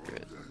super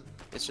great.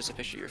 It's just a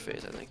picture of your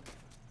face, I think.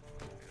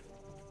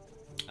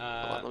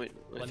 Hold on,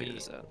 let me figure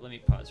this out. Let me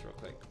pause real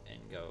quick and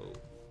go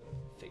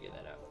figure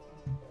that out.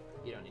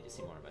 You don't need to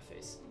see more of my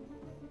face.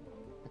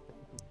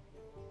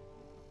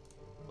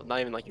 Well,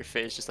 not even like your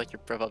face, just like your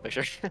profile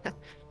picture.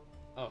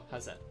 Oh,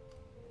 how's that?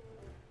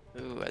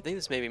 Ooh, I think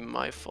this may be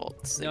my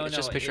fault. No, it's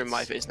just a picture of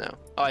my face now.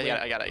 Oh,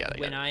 I got it.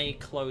 When I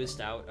closed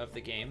out of the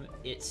game,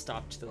 it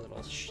stopped the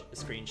little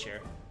screen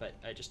share, but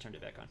I just turned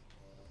it back on.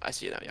 I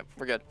see it now. Yep,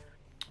 we're good.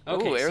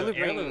 Okay, ooh, so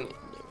Arilou,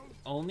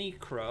 only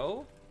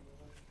crow.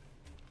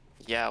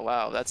 Yeah,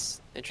 wow,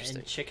 that's interesting.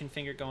 And chicken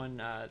finger going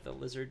the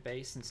lizard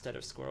base instead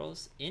of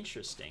squirrels.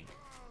 Interesting.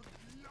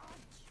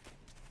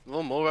 A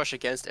little mole rush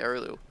against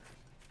Arilou.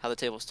 How the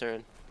tables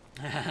turn.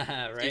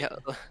 Right.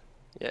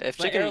 Yeah, if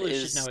but chicken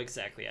Arilou should know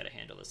exactly how to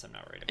handle this. I'm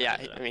not worried about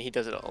it. Yeah, I mean he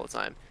does it all the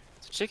time.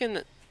 So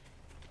chicken.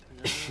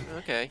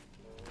 Okay.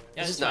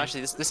 Yeah, this is not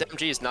actually this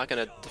MG is not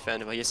gonna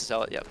defend, but he has to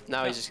sell it. Yep.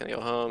 Now he's just gonna go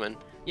home and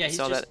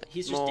sell that.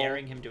 He's just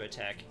daring him to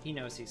attack. He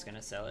knows he's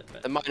gonna sell it,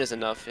 but the mine is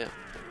enough. Yeah.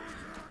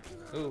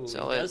 Ooh, he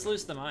does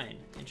lose the mine.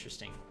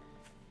 Interesting.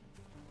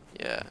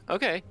 Yeah.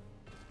 Okay.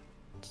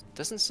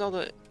 Doesn't sell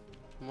the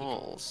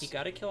moles. He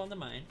got a kill on the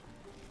mine.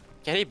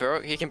 Can he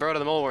burrow? He can burrow to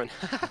the mole warren.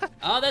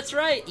 Oh, that's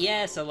right.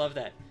 Yes, I love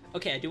that.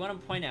 Okay, I do want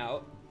to point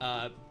out,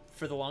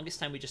 for the longest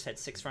time we just had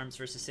 6 farms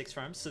versus 6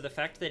 farms, so the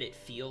fact that it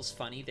feels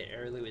funny that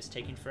Arilou is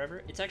taking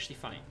forever, it's actually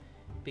fine.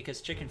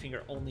 Because Chicken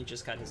Finger only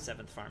just got his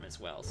 7th farm as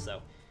well,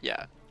 so...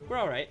 Yeah. We're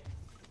alright.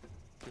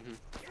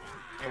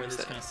 Arilou's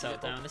gonna sell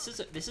it down. This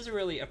is a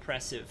really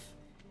oppressive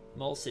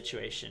mole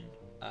situation.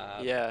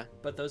 Yeah.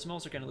 But those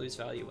moles are gonna lose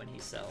value when he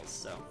sells,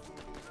 so...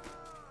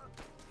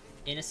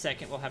 In a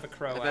second, we'll have a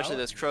crow Eventually out.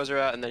 those crows are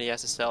out, and then he has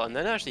to sell, and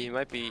then actually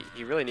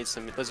he really needs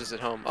some lizards at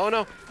home. Oh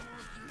no!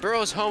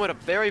 Burrows home at a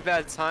very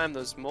bad time.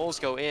 Those moles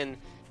go in.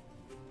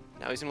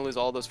 Now he's gonna lose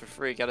all those for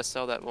free. Gotta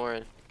sell that more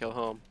and go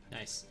home.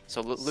 Nice.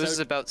 So loses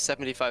about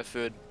 75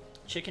 food.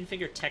 Chicken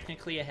Finger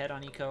technically ahead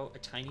on eco a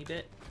tiny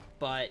bit,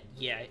 but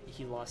yeah,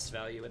 he lost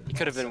value. He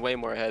could have been way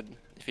more ahead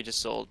if he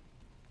just sold.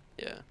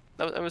 Yeah,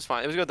 that was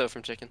fine. It was good though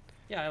from Chicken.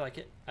 Yeah, I like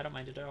it. I don't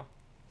mind it at all.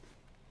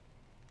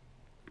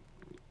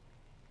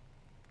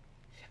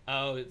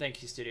 Oh,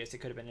 thank you, Studios. It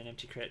could have been an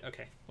empty crit.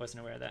 Okay,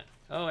 wasn't aware of that.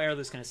 Oh,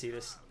 Arilou's gonna see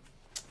this.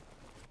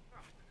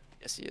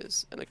 Yes, he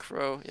is. And the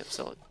crow. Yep,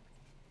 sell it.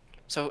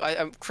 So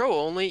crow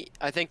only,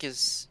 I think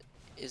is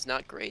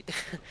not great,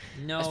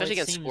 No, especially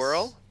against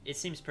squirrel. It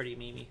seems pretty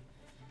memey.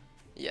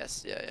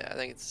 Yes, yeah, I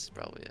think it's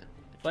probably a.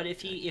 But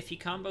if he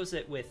combos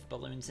it with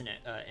balloons and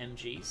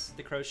MGs,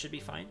 the crow should be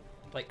fine.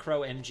 Like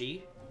crow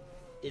MG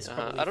is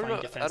probably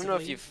fine defensively. I don't know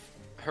if you've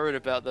heard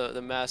about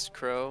the mass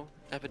crow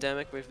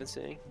epidemic we've been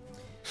seeing.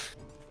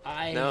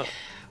 No.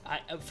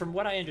 From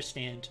what I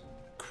understand,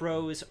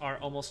 crows are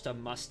almost a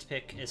must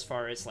pick as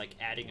far as like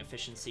adding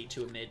efficiency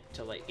to a mid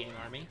to late game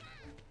army.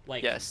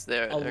 Like yes,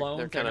 they're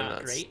not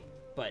nuts. great,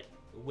 but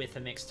with a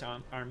mixed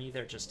army,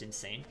 they're just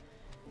insane.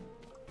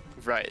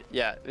 Right.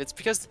 Yeah. It's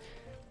because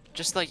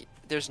just like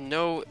there's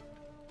no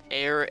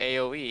air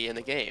AOE in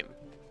the game,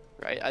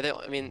 right?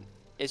 I mean,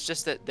 it's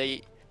just that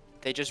they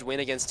just win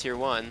against tier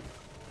 1,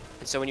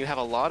 and so when you have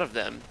a lot of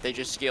them, they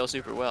just scale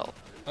super well.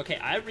 Okay,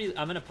 I'm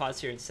gonna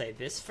pause here and say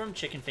this from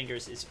Chicken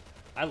Fingers is,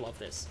 I love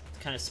this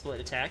kind of split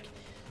attack.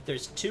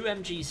 There's 2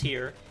 MGs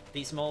here.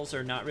 These moles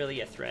are not really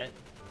a threat,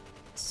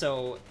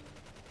 so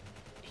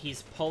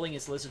he's pulling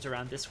his lizards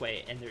around this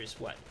way, and there's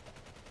what,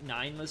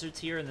 9 lizards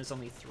here, and there's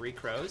only 3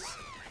 crows.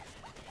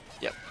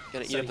 Yep,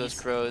 gonna eat up those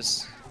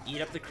crows. Eat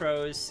up the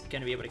crows,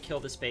 gonna be able to kill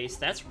this base.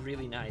 That's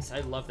really nice. I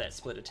love that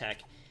split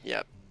attack.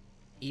 Yep.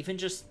 Even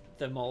just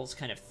the moles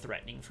kind of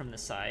threatening from the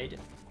side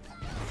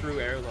threw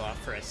Arilou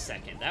off for a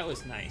second. That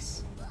was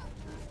nice.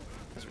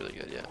 That's really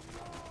good, yeah.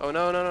 Oh,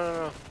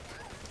 no.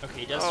 Okay,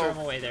 he does throw him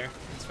away there.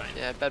 It's fine.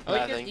 Yeah, bad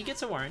Oh, thing. he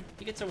gets a warren.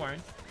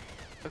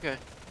 Okay.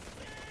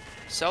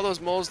 Sell those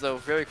moles, though,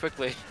 very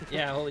quickly.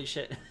 Yeah, holy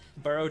shit.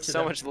 Burrow to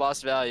them. So much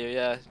lost value,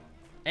 yeah.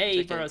 Hey,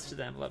 he burrows to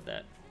them. Love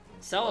that.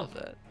 Sell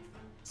them.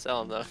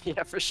 Sell them, though.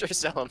 Yeah, for sure,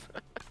 sell them.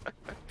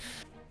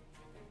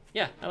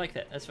 Yeah, I like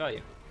that. That's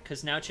value.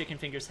 Because now Chicken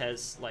Fingers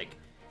has, like,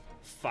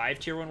 5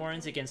 tier 1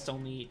 warrens against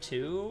only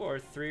 2 or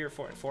 3 or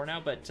 4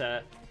 now, but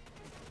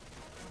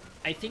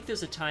I think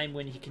there's a time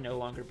when he can no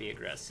longer be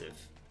aggressive.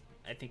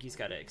 I think he's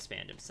got to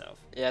expand himself.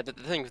 Yeah, the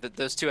thing with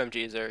those 2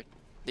 MGs are,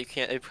 they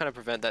kind of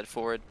prevent that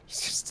forward. He's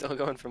still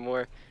going for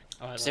more.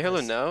 Oh, does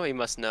Arilou know? He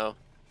must know.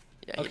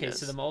 Yeah, okay,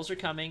 so the moles are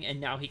coming,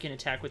 and now he can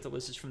attack with the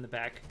lizards from the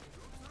back.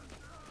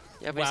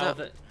 Yeah, but he's not...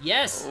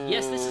 Yes,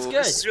 yes, this is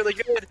good. This is really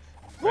good.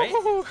 Right?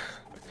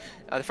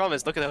 The problem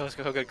is, look at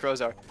how good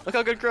crows are. Look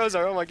how good crows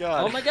are. Oh my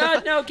god. Oh my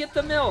god, no, get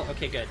the mill.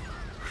 Okay, good.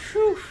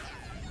 Whew.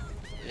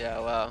 Yeah,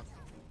 wow.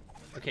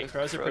 Okay,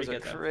 crows are pretty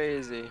good, though.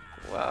 Crazy.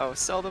 Wow,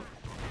 sell them.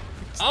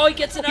 Oh, he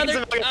gets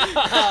another.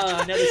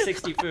 Oh, another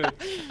 60 food. Oh,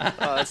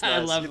 that's nice. I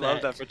love you that.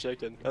 love that for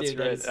chicken. That's Dude,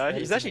 great.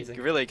 He's actually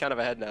amazing. really kind of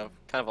ahead now.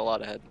 Kind of a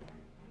lot ahead.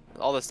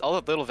 All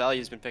the little value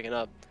he's been picking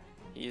up.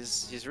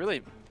 He's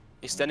really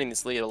extending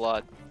this lead a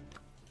lot.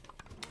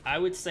 I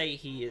would say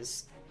he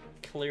is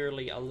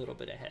clearly a little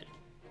bit ahead.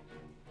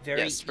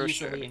 Very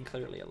easily and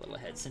clearly a little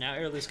ahead. So now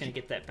Arilou's going to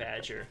get that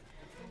Badger.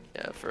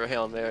 Yeah, for a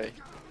Hail Mary.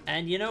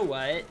 And you know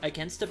what?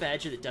 Against a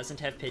Badger that doesn't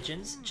have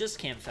pigeons, just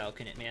Camp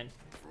Falcon it, man.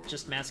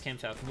 Just mass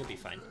Camp Falcon, you'll be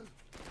fine.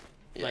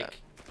 Yeah.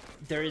 Like,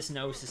 there is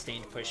no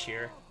sustained push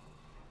here.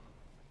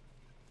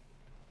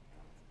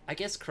 I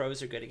guess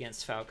crows are good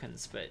against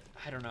falcons, but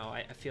I don't know.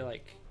 I feel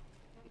like...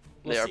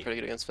 They are pretty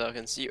good against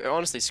falcons.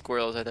 Honestly,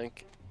 squirrels, I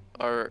think,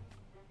 are...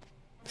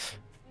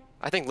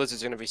 I think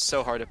lizards are going to be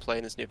so hard to play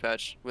in this new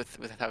patch with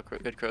how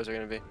good crows are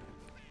going to be.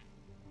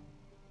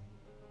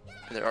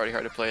 And they're already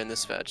hard to play in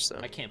this patch, so...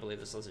 I can't believe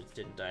this lizard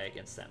didn't die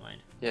against that mine.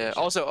 Yeah,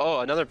 also,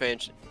 another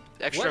page.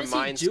 Extra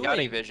mine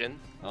scouting vision.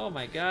 Oh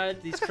my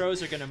god, these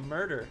crows are going to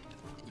murder.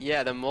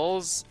 Yeah, the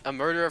mole's a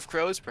murder of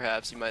crows,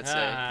 perhaps, you might say.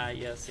 Ah,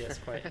 yes,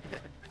 quite.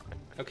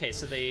 Okay,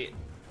 so the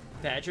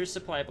Badger's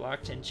supply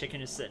blocked, and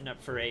Chicken is setting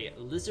up for a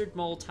lizard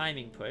mole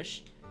timing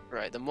push.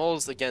 Right, the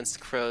mole's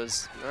against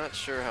crows. Not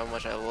sure how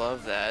much I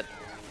love that,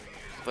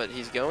 but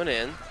he's going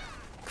in.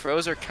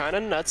 Crows are kind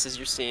of nuts, as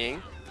you're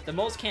seeing. The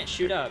moles can't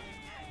shoot up.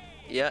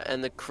 Yeah,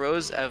 and the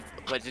crows have...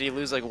 What, did he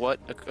lose, like, what?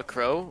 A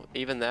crow?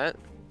 Even that?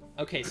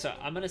 Okay, so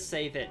I'm going to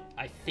say that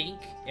I think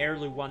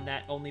Arilou won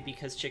that only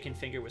because Chicken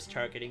Finger was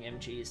targeting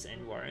MGs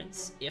and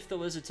Warrens. If the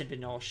lizards had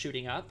been all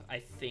shooting up, I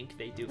think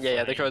they do fine.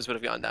 Yeah, the crows would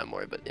have gone down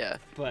more, but yeah.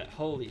 But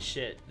holy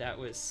shit,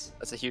 that's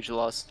a huge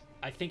loss.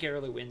 I think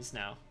Arilou wins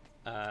now.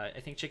 I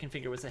think Chicken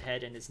Finger was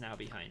ahead and is now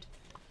behind.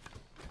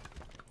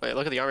 Wait,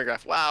 look at the armor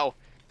graph. Wow!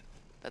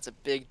 That's a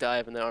big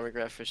dive in the armor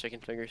graph for Chicken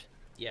Fingers.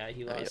 Yeah,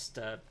 he lost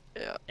an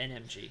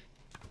MG.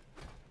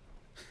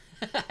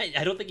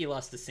 I don't think he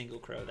lost a single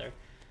crow there.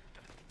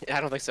 Yeah,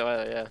 I don't think so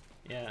either,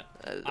 yeah.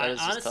 Yeah.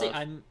 Honestly,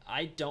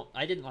 I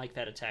didn't like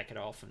that attack at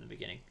all from the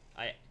beginning.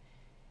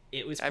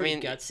 It was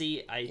pretty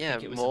gutsy. I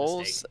think it was a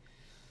mistake.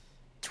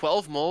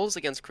 12 moles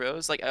against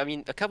crows? Like, I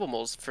mean, a couple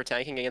moles for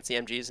tanking against the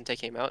MGs and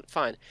taking him out,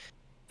 fine.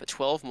 But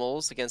 12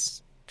 moles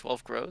against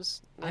 12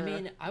 crows? I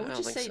mean, I would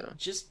just say,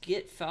 just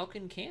get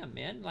Falcon Cam,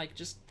 man. Like,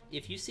 just,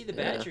 if you see the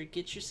Badger,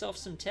 get yourself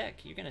some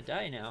tech. You're gonna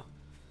die now.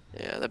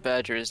 Yeah, the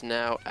Badger is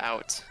now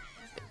out.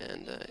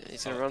 And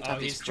he's gonna run top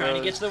these crows.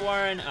 Trying to get to the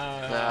Warren.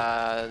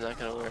 Nah, not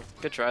gonna work.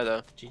 Good try,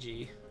 though.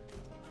 GG.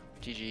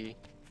 GG.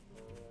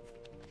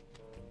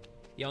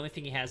 The only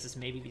thing he has is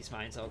maybe these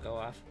mines all go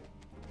off.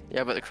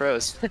 Yeah, but the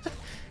crows.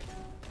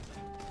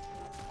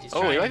 He's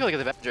Oh, he might trying. be like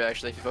the Avenger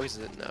actually. If he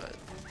focuses it, no, it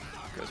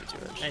goes way too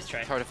much. Nice try.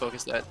 It's hard to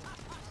focus that.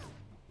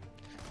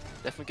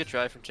 Definitely good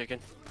try from Chicken.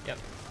 Yep.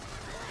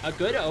 A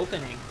good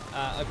opening.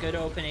 A good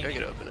opening. Very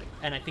good opening.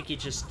 And I think he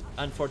just,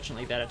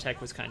 unfortunately, that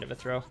attack was kind of a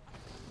throw.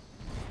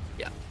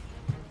 Yeah.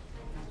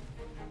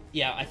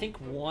 Yeah, I think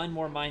one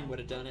more mine would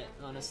have done it,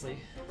 honestly.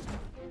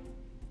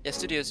 Yeah,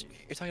 Studios,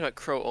 you're talking about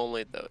Crow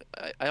only though.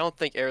 I don't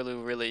think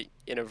Arilou really,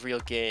 in a real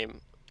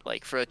game,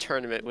 like for a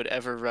tournament, would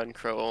ever run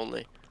Crow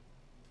only.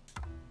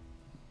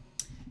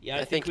 Yeah,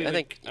 I think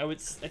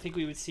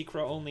we would see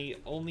Crow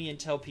only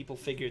until people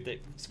figured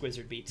that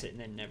Squizzard beats it, and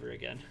then never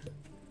again.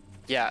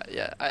 Yeah,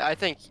 yeah. I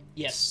think.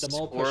 Yes, the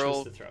mole push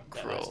was the throw.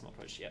 That last mole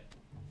push, yep.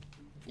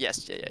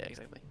 Yes, yeah,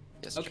 exactly.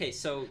 Yes. Okay,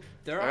 so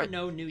there are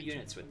no new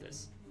units with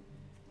this.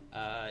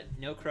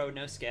 No Crow,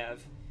 no Scav.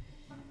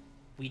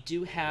 We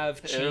do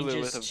have changes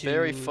with a to...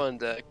 very fun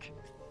deck.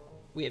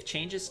 We have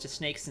changes to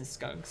Snakes and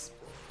Skunks,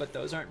 but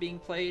those aren't being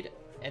played.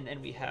 And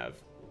then we have...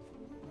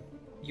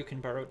 You can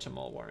burrow to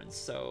Mole Warrens,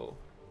 so...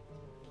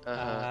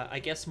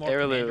 I guess more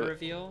Arilou, commander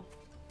reveal?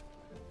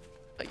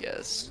 I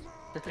guess.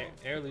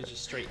 Arilou's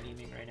just straight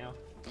memeing right now.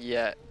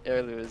 Yeah,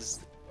 Arilou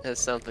has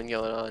something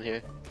going on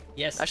here.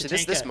 Yes,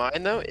 actually, this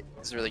mine, though,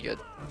 is really good.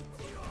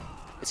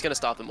 It's going to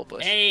stop the mole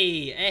push.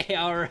 Hey,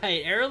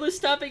 alright. Arilou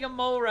stopping a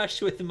mole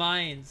rush with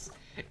mines.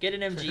 Get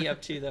an MG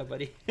up too, though,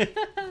 buddy.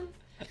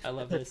 I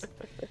love this.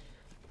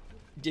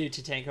 Dude,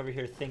 to tank over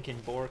here thinking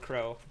Boar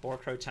Crow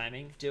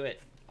timing. Do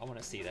it. I want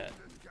to see that.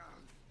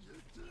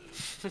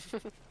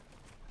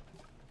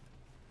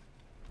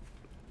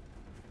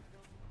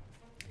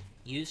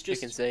 Use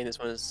just... saying this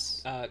one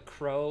is...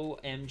 Crow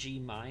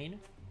MG mine.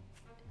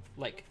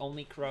 Like,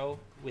 only Crow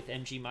with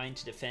MG mine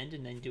to defend,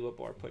 and then do a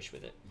Boar push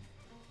with it.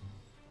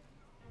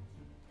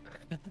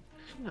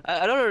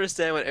 I don't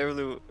understand what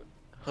Arilou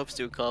hopes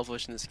to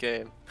accomplish in this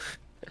game.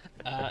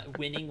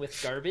 Winning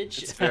with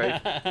garbage? It's very...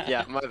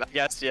 Yeah, I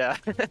guess, yeah.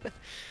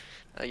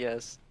 I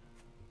guess.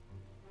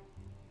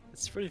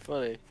 It's pretty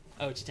funny.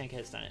 Oh, Tatanka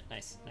has done it.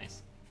 Nice,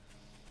 nice.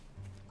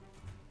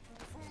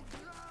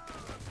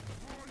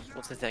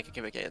 Once Tatanka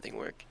can make anything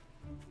work.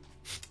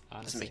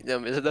 Honestly.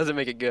 It doesn't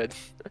make it good.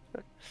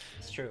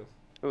 It's true.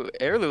 Ooh,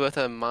 Arilou with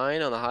a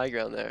mine on the high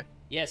ground there.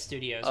 Yeah,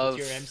 Studios, with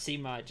your MC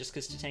mod. Just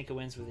because Tatanka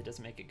wins with it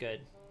doesn't make it good.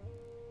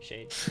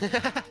 Shade. So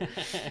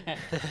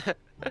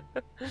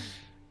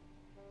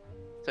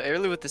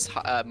Arilou with this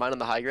mine on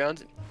the high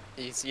ground,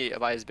 you can see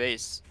by his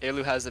base.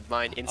 Arilou has a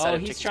mine inside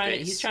of Chicken's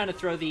base. He's trying to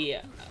throw the...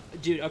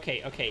 dude,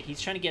 okay. He's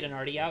trying to get an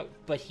arty out,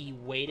 but he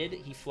waited.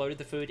 He floated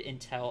the food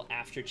until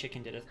after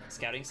Chicken did a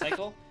scouting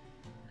cycle.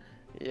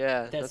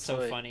 Yeah, that's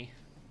so funny.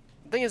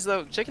 The thing is,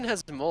 though, Chicken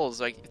has moles.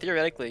 Like,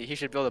 theoretically, he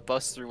should be able to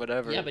bust through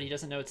whatever. Yeah, but he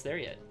doesn't know it's there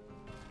yet.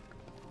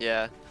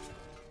 Yeah.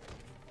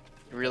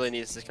 He really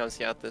needs to come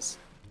scout this.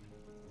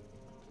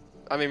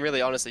 I mean,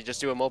 really, honestly, just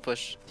do a mole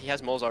push. He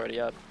has moles already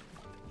up.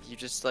 You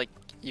just, like,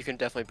 you can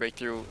definitely break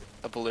through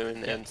a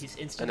balloon and he's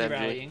instantly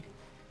rallying.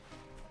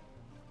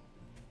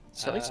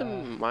 Setting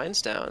some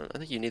mines down. I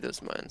think you need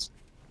those mines.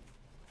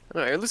 I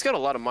don't know, Arilou's got a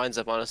lot of mines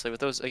up, honestly, with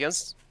those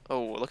against...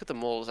 Oh, look at the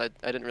moles. I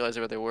didn't realize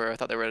where they were. I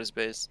thought they were at his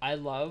base. I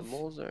love the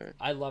moles are...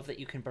 I love that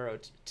you can burrow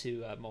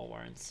to Mole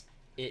Warrens.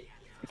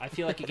 I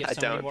feel like it gives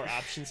so many more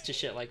options to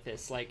shit like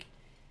this. Like,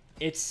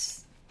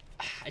 it's...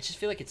 I just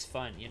feel like it's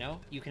fun, you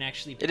know? You can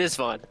actually... It is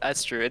fun.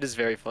 That's true. It is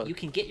very fun. You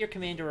can get your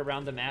commander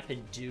around the map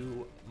and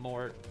do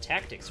more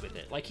tactics with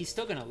it. Like, he's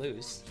still gonna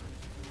lose.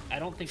 I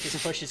don't think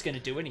this push is gonna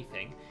do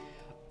anything.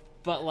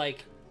 But,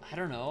 like, I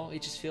don't know.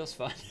 It just feels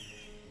fun.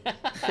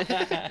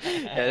 Yeah,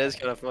 it is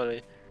kind of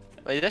funny.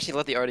 Well, you actually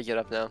let the arty get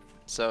up now.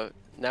 So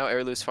now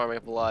Arilou's farming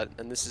up a lot,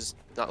 and this is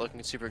not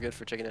looking super good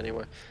for Chicken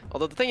anymore.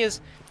 Although the thing is,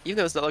 even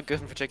though it's not looking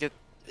good for Chicken,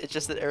 it's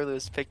just that Arilou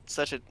has picked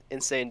such an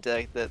insane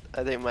deck that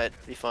I think might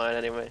be fine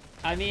anyway.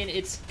 I mean,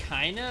 it's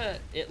kind of,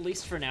 at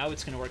least for now,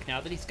 it's going to work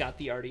now that he's got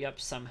the arty up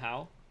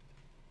somehow.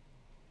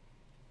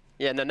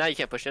 Yeah, no, now you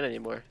can't push in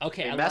anymore.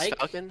 Okay, I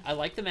mean, I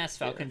like the Mass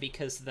Falcon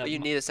because you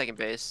need a second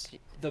base.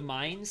 The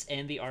mines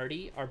and the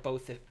arty are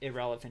both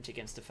irrelevant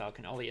against the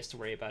Falcon. All he has to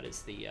worry about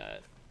is the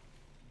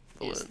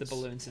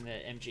balloons and the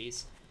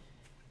MGs.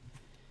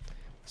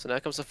 So now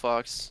comes the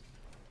Fox.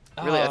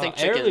 Really, I think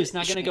Arilou's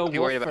not gonna go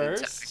wolf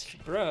first,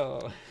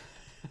 bro.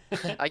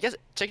 I guess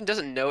Chicken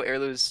doesn't know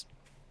Arilou's.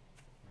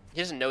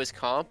 He doesn't know his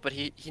comp, but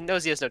he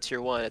knows he has no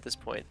tier 1 at this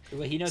point.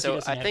 Well, he knows he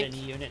doesn't have any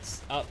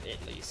units up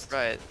at least.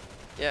 Right.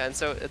 Yeah, and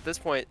so at this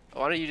point,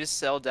 why don't you just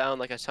sell down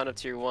like a ton of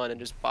tier 1 and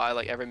just buy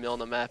like every mill on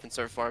the map and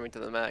start farming to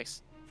the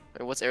max? I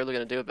mean, what's Arilou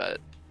gonna do about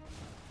it?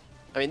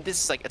 I mean,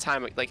 this is like a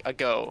time like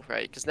ago,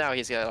 right? Because now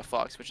he's got a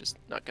Fox, which is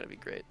not gonna be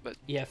great. But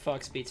yeah,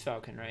 Fox beats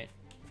Falcon, right?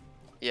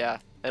 Yeah,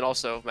 and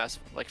also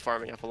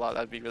farming up a lot.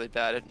 That'd be really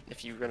bad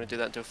if you were gonna do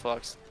that into a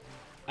Fox.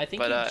 I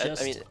think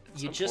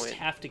you just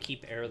have to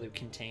keep Arilou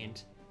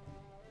contained,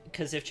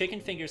 because if Chicken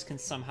Fingers can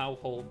somehow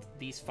hold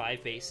these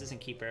 5 bases and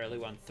keep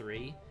Arilou on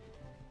 3,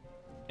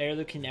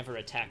 Arilou can never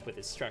attack with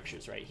his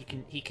structures, right?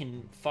 He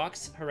can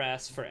Fox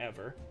harass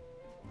forever,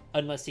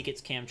 unless he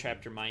gets cam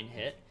trapped or mine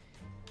hit.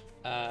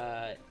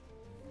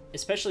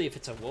 especially if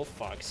it's a wolf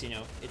fox, you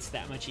know, it's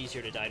that much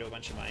easier to die to a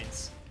bunch of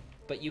mines.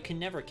 But you can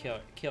never kill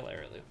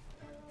Arilou.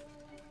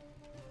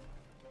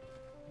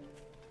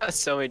 That's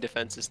so many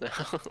defenses now.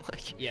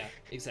 Like, yeah,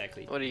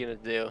 exactly. What are you gonna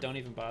do? Don't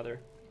even bother.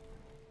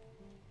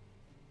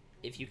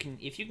 If you can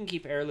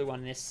keep Arilou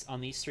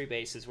on these 3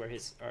 bases where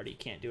his Artie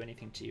can't do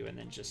anything to you, and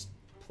then just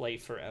play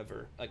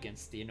forever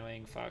against the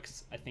annoying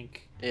fox, I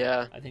think.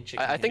 Yeah. I think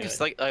it's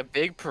like a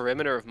big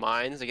perimeter of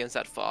mines against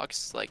that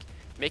fox. Like,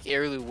 make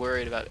Arilou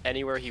worried about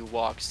anywhere he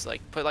walks.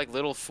 Like, put like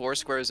little 4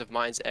 squares of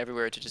mines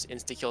everywhere to just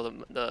insta kill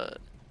the.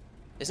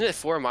 Isn't it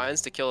 4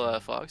 mines to kill a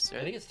fox?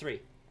 Right? I think it's 3.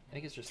 I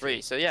think it's just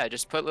 3. So yeah,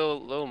 just put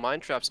little mine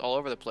traps all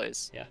over the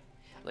place. Yeah.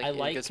 Like, I in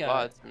like good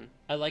spots.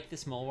 I like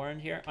this mole warren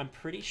here. I'm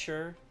pretty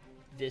sure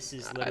this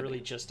is literally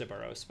just a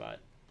burrow spot.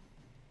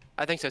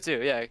 I think so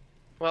too. Yeah.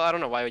 Well, I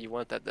don't know why you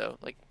want that though.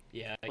 Like,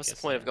 yeah. What's the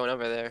point of going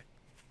over there?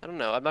 I don't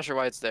know. I'm not sure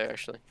why it's there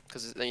actually,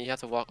 because then you have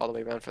to walk all the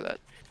way around for that.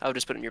 I would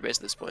just put it in your base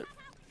at this point.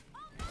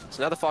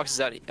 So now the fox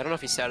is out. I don't know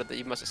if he scouted that.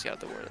 You must have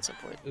scouted the warren at some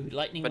point. Ooh,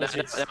 lightning but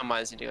lizards. Now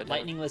mines need to go down.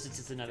 Lightning lizards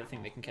is another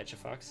thing that can catch a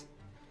fox.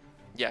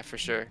 Yeah, for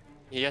sure.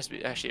 He has to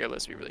be actually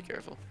airless to be really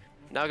careful.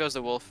 Now goes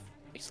the wolf.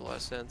 Makes a lot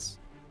of sense.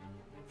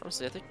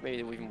 Honestly, I think maybe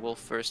even wolf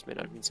first may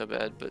not have been so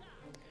bad, but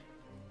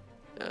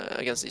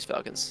against these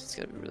falcons, it's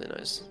gonna be really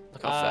nice.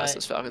 Look how fast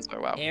those falcons are!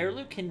 Wow.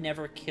 Arilou can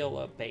never kill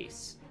a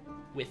base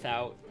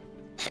without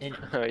an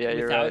right.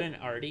 an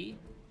Artie.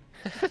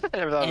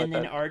 And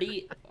then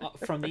Artie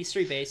from these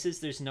 3 bases,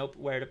 there's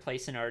nowhere to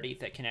place an Artie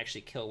that can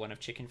actually kill one of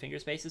Chicken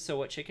Finger's bases. So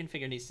what Chicken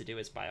Finger needs to do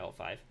is buy all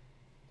 5.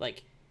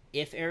 Like,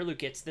 if Arilou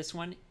gets this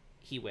one,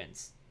 he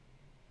wins,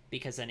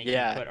 because then he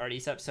can put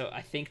Arties up. So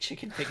I think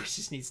Chicken Finger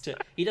just needs to.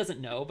 He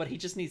doesn't know, but he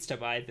just needs to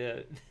buy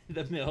the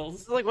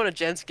mills. It's like one of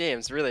Jen's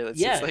games, really.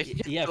 It's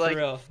for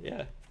real.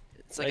 Yeah.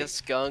 It's like a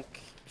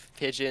skunk,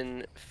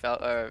 pigeon,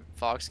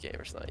 fox game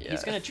or something. Yeah.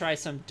 He's gonna try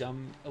some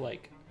dumb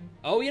like.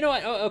 Oh, you know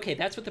what? Oh, okay.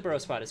 That's what the burrow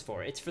spot is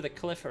for. It's for the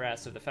cliff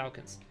harass of the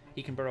falcons.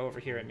 He can burrow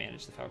over here and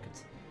manage the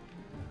falcons.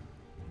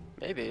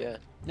 Maybe, yeah.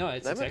 No,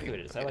 it's exactly what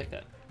it is. I like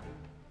that.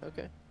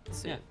 Okay. Let's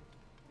see. Yeah.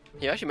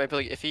 He actually might be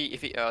like, if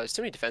he there's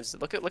too many defenses.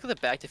 Look at the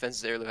back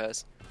defenses Arilou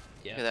has.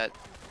 Yeah. Look at that.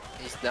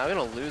 He's now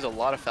gonna lose a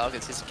lot of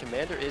falcons. His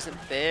commander isn't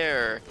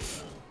there,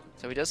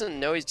 so he doesn't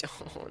know he's.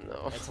 Oh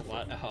no. That's a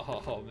lot.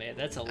 Oh man,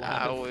 that's a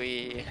lot.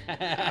 Owie.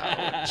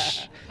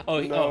 Ouch.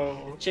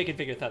 Oh, Chicken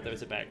Finger thought there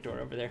was a back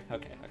door over there.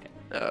 Okay.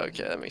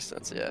 Okay, that makes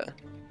sense. Yeah.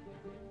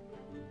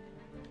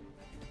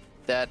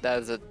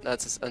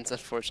 That's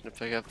unfortunate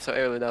pickup. So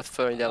Arilou now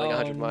throwing down like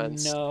 100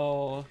 mines.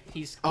 No,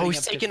 he's.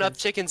 He's taking up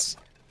chickens.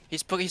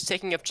 He's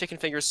taking up Chicken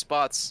Finger's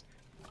spots,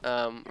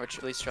 or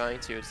at least trying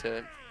to.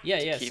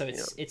 Yeah. Keep, so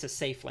it's a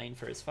safe lane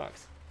for his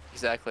fox.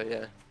 Exactly.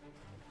 Yeah.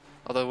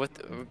 Although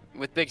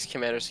with Big's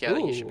commander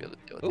scouting, he should be able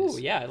to deal with this.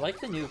 Ooh, yeah, I like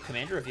the new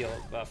commander reveal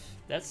buff.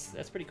 That's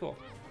pretty cool.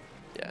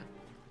 Yeah.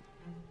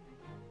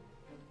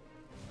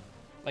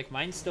 Like,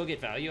 mines still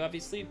get value,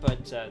 obviously,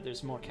 but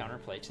there's more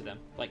counterplay to them.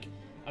 Like,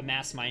 a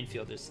mass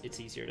minefield, it's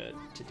easier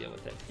to deal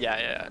with it.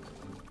 Yeah.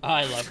 Oh,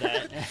 I love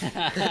that.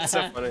 It's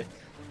so funny.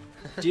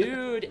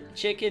 Dude,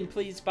 Chicken,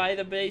 please buy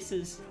the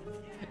bases.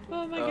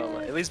 Oh my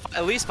god.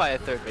 At least buy a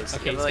 3rd base.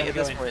 Okay, like at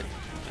this point.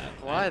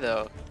 Why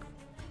though?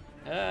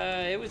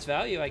 It was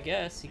value, I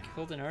guess. He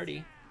killed an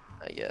Artie.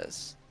 I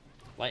guess.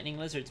 Lightning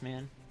lizards,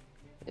 man.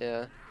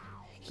 Yeah.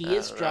 He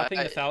is dropping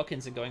the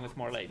falcons and going with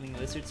more lightning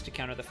lizards to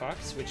counter the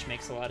fox, which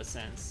makes a lot of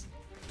sense.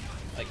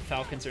 Like,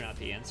 falcons are not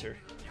the answer.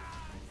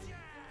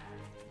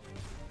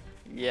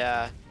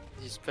 Yeah,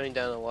 he's putting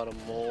down a lot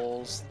of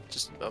moles,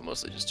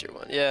 mostly just tier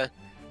 1. Yeah,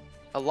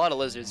 a lot of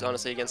lizards,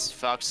 honestly, against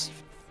fox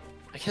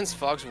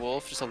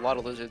wolf. Just a lot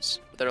of lizards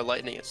that are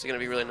lightning. It's gonna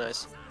be really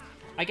nice.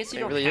 I guess you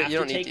don't have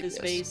to take this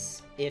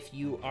base if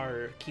you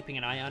are keeping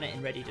an eye on it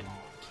and ready to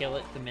kill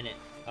it the minute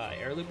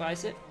Arilou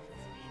buys it.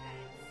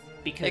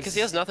 Because he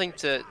has nothing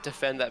to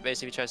defend that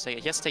base if he tries to take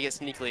it. He has to take it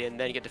sneakily and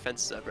then get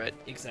defenses up, right?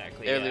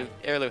 Exactly.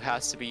 Arilou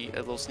has to be a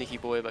little sneaky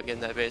boy about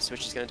getting that base,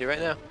 which he's gonna do right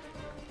now.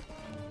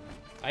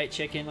 Alright,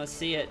 Chicken, let's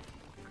see it.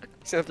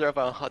 He's gonna throw up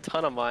a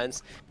ton of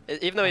mines.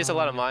 Even though he has a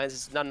lot of mines,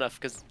 it's not enough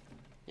because,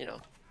 he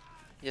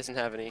doesn't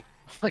have any.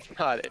 Oh my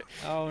god.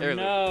 Oh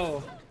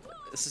no.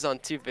 This is on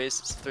 2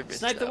 bases, 3 bases.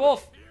 Snipe the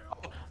wolf!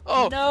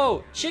 Oh!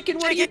 No! Chicken,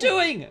 what are you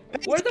doing?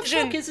 Where the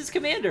fuck is his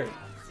commander?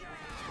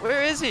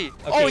 Where is he? Okay.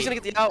 Oh, he's gonna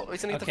get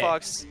he's gonna get the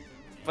fox.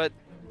 But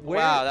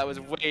wow, that was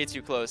way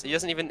too close. He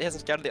hasn't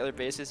scouted the other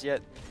bases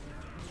yet.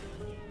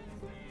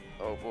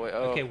 Oh boy.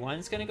 Oh. Okay,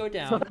 one's gonna go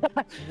down.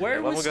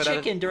 Where was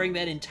Chicken during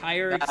that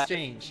entire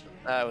exchange?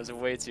 That was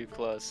way too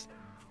close.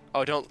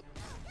 Oh, don't.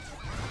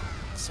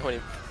 So many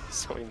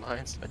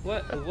mines.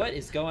 What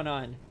is going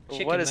on?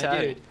 Chicken, what is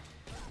happening? Dude.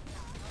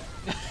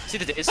 See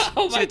the days?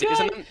 Oh my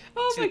god!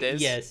 See the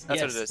days? Yes,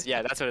 that's what it is.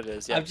 Yeah, that's what it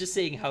is. Yeah. I'm just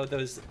seeing how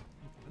those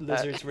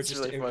lizards were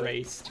just really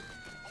erased.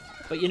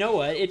 Funny. But you know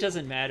what? It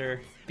doesn't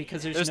matter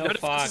because there's no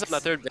fox. On the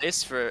 3rd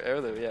base for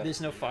Arilou, yeah. There's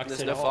no fox.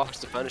 There's no fox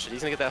to punish it.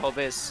 He's gonna get that whole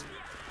base.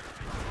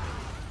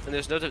 And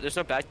there's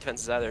no back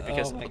defenses either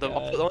because the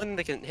only thing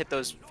that can hit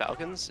those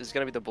falcons is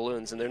gonna be the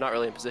balloons, and they're not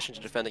really in position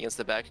to defend against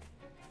the back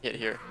hit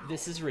here.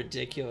 This is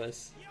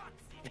ridiculous.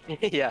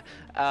 Yeah.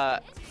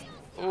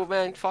 Oh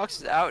man,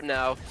 Fox is out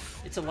now.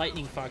 It's a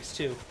lightning fox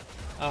too.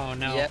 Oh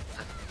no. Yeah.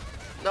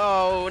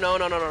 No, no,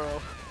 no, no, no,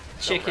 no.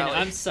 Chicken, Rally.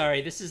 I'm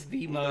sorry. This is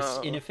the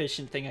most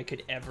inefficient thing I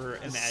could ever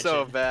imagine.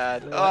 So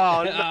bad.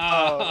 Oh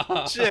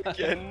no.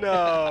 Chicken,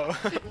 no.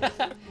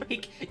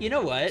 You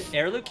know what?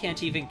 Arilou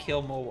can't even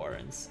kill mole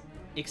warrens,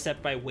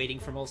 except by waiting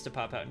for moles to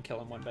pop out and kill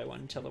them one by one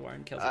until the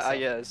warren kills itself. I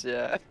guess,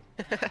 yeah.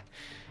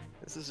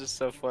 This is just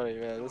so funny,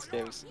 man. This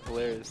game's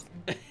hilarious.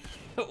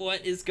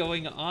 What is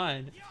going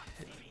on?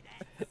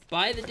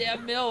 Buy the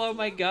damn mill, oh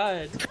my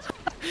god.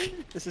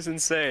 This is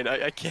insane.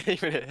 I can't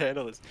even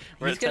handle this.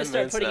 He's gonna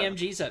start putting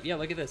MGs up. Yeah,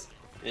 look at this.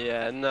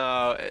 Yeah,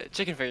 no.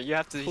 Chicken Finger, you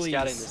have to be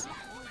scouting this.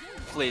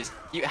 Please.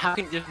 How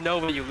can there's no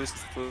way you lose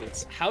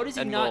fluids. How does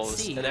he not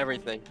see and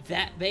everything?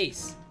 That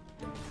base?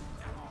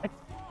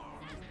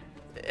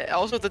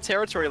 Also the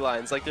territory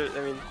lines, like I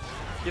mean,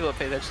 people don't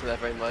pay attention to that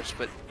very much,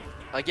 but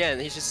again,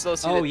 he's just so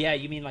Oh yeah,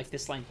 you mean like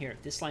this line here.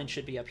 This line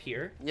should be up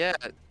here. Yeah,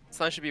 this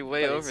line should be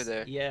way over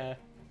there. Yeah.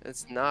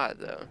 It's not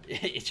though.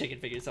 Chicken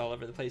Fingers all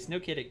over the place.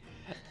 No kidding.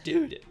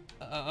 Dude.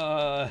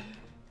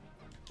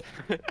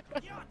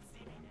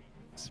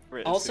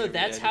 Also,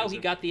 that's how he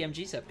got the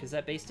MGs up, because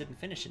that base didn't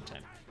finish in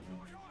time.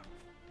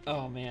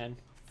 Oh man.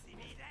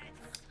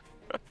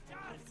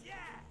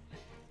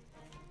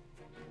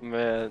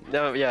 Man,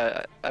 no,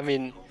 yeah, I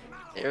mean,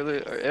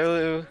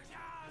 Arilou,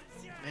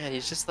 man,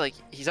 he's just like,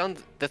 he's on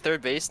the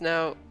third base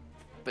now,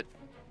 but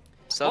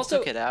Sub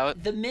took it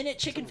out. The minute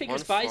Chicken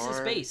Fingers buys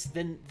his base,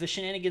 then the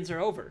shenanigans are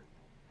over.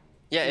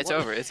 Yeah, it's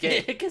over. It's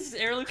game. Because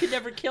Arilou could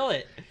never kill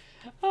it.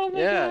 Oh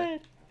my god.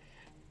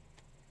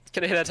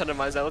 Can I hit that ton of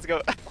mines now? Let's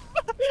go.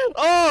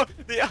 Oh!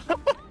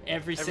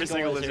 Every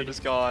single lizard is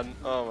gone.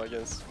 Oh my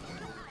goodness.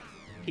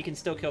 He can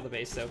still kill the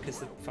base though, because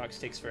the fox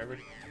takes forever.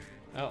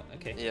 Oh,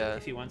 okay. Yeah.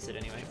 If he wants it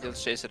anyway. He'll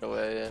chase it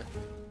away, yeah.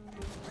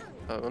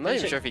 Oh, I'm not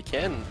even sure if he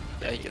can.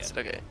 Yeah, he gets it.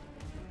 Okay.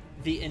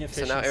 The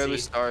inefficiency. So now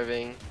Arilou's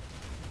starving.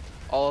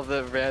 All of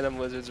the random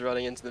lizards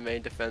running into the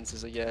main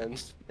defenses again.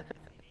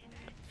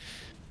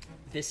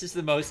 This is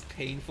the most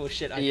painful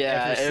shit I've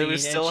ever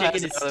seen, and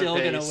Chicken is still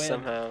gonna win.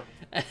 Somehow.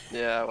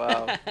 Yeah,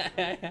 wow.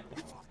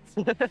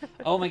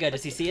 Oh my god,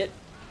 does he see it?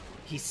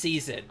 He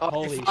sees it. Oh,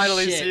 Holy he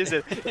finally shit. sees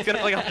it. He's got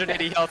like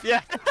 180 health.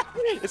 Yeah,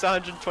 it's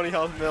 120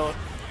 health mil.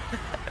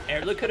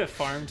 Arilou could have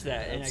farmed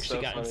that and actually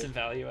so gotten funny. some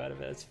value out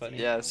of it. That's funny.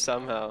 Yeah,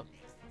 somehow.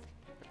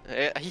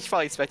 He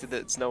probably expected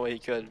that there's no way he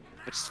could,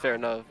 which is fair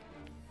enough.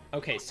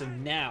 Okay, so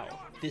now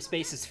this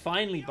base is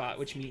finally bought,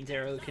 which means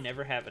Arilou can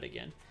never have it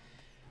again.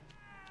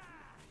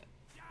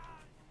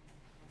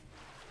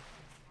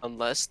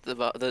 Unless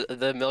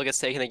the mill gets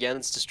taken again,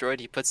 it's destroyed.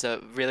 He puts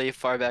a really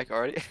far back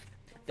already.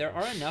 There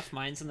are enough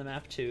mines on the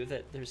map too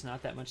that there's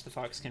not that much the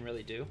fox can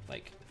really do.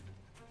 Like.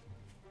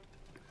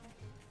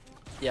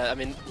 Yeah, I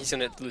mean he's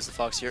gonna lose the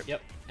fox here.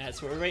 Yep,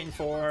 that's what we're waiting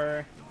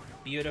for.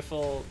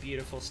 Beautiful,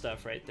 beautiful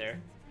stuff right there.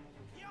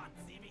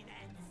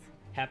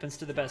 Happens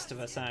to the best of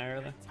us, huh,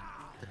 Arilou?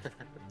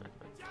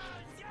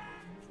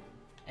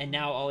 And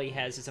now all he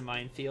has is a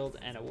minefield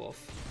and a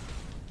wolf.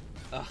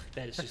 Ugh,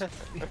 that is just...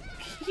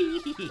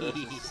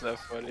 That's so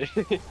funny.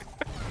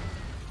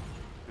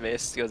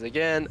 Mace goes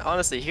again.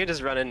 Honestly, he could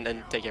just run in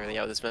and take everything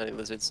out with this many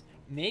lizards.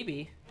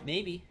 Maybe,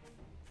 maybe.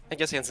 I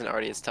guess against an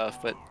arty it's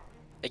tough, but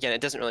again, it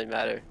doesn't really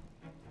matter.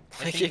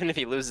 Like, even if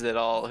he loses it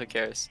all, who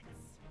cares?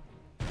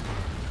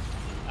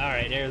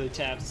 Alright, Arilou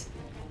taps.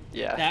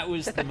 Yeah. That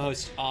was the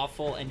most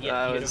awful and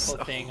yet beautiful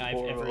thing I've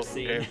ever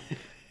seen.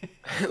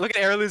 Look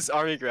at Arilou's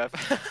army graph.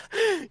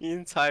 The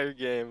entire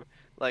game.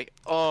 Like,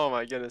 oh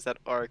my goodness, that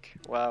arc.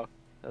 Wow.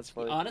 That's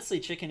funny. Honestly,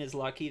 Chicken is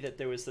lucky that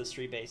there was those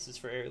 3 bases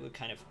for Arilou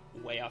kind of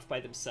way off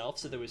by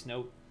themselves, so there was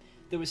no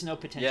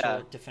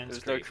potential defense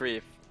creep. No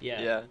creep.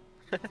 Yeah.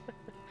 Yeah.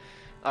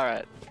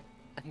 Alright.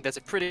 I think that's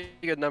a pretty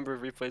good number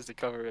of replays to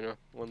cover in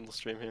one little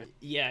stream here.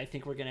 Yeah, I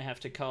think we're going to have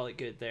to call it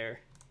good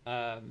there.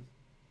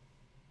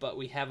 But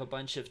we have a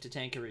bunch of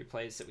Tatanka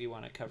replays that we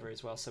want to cover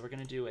as well, so we're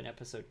going to do an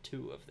episode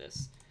 2 of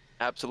this.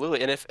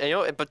 Absolutely. And if,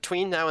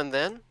 between now and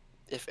then,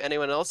 if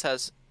anyone else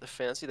has a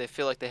fancy, they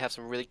feel like they have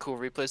some really cool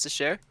replays to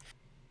share,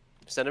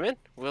 send them in.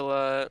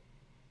 We'll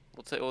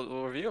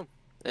review them.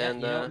 Yeah,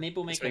 and maybe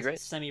we'll make a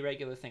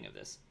semi-regular thing of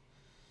this.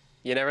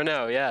 You never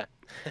know, yeah.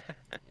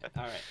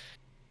 All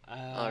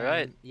right. All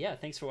right. Yeah,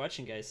 thanks for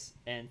watching, guys,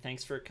 and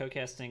thanks for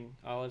co-casting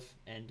Olive,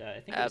 and I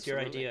think it was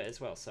your idea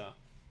as well. So,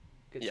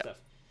 good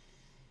stuff.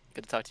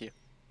 Good to talk to you.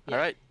 Yeah,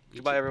 all right.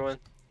 Goodbye, everyone.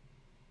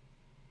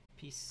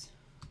 Peace.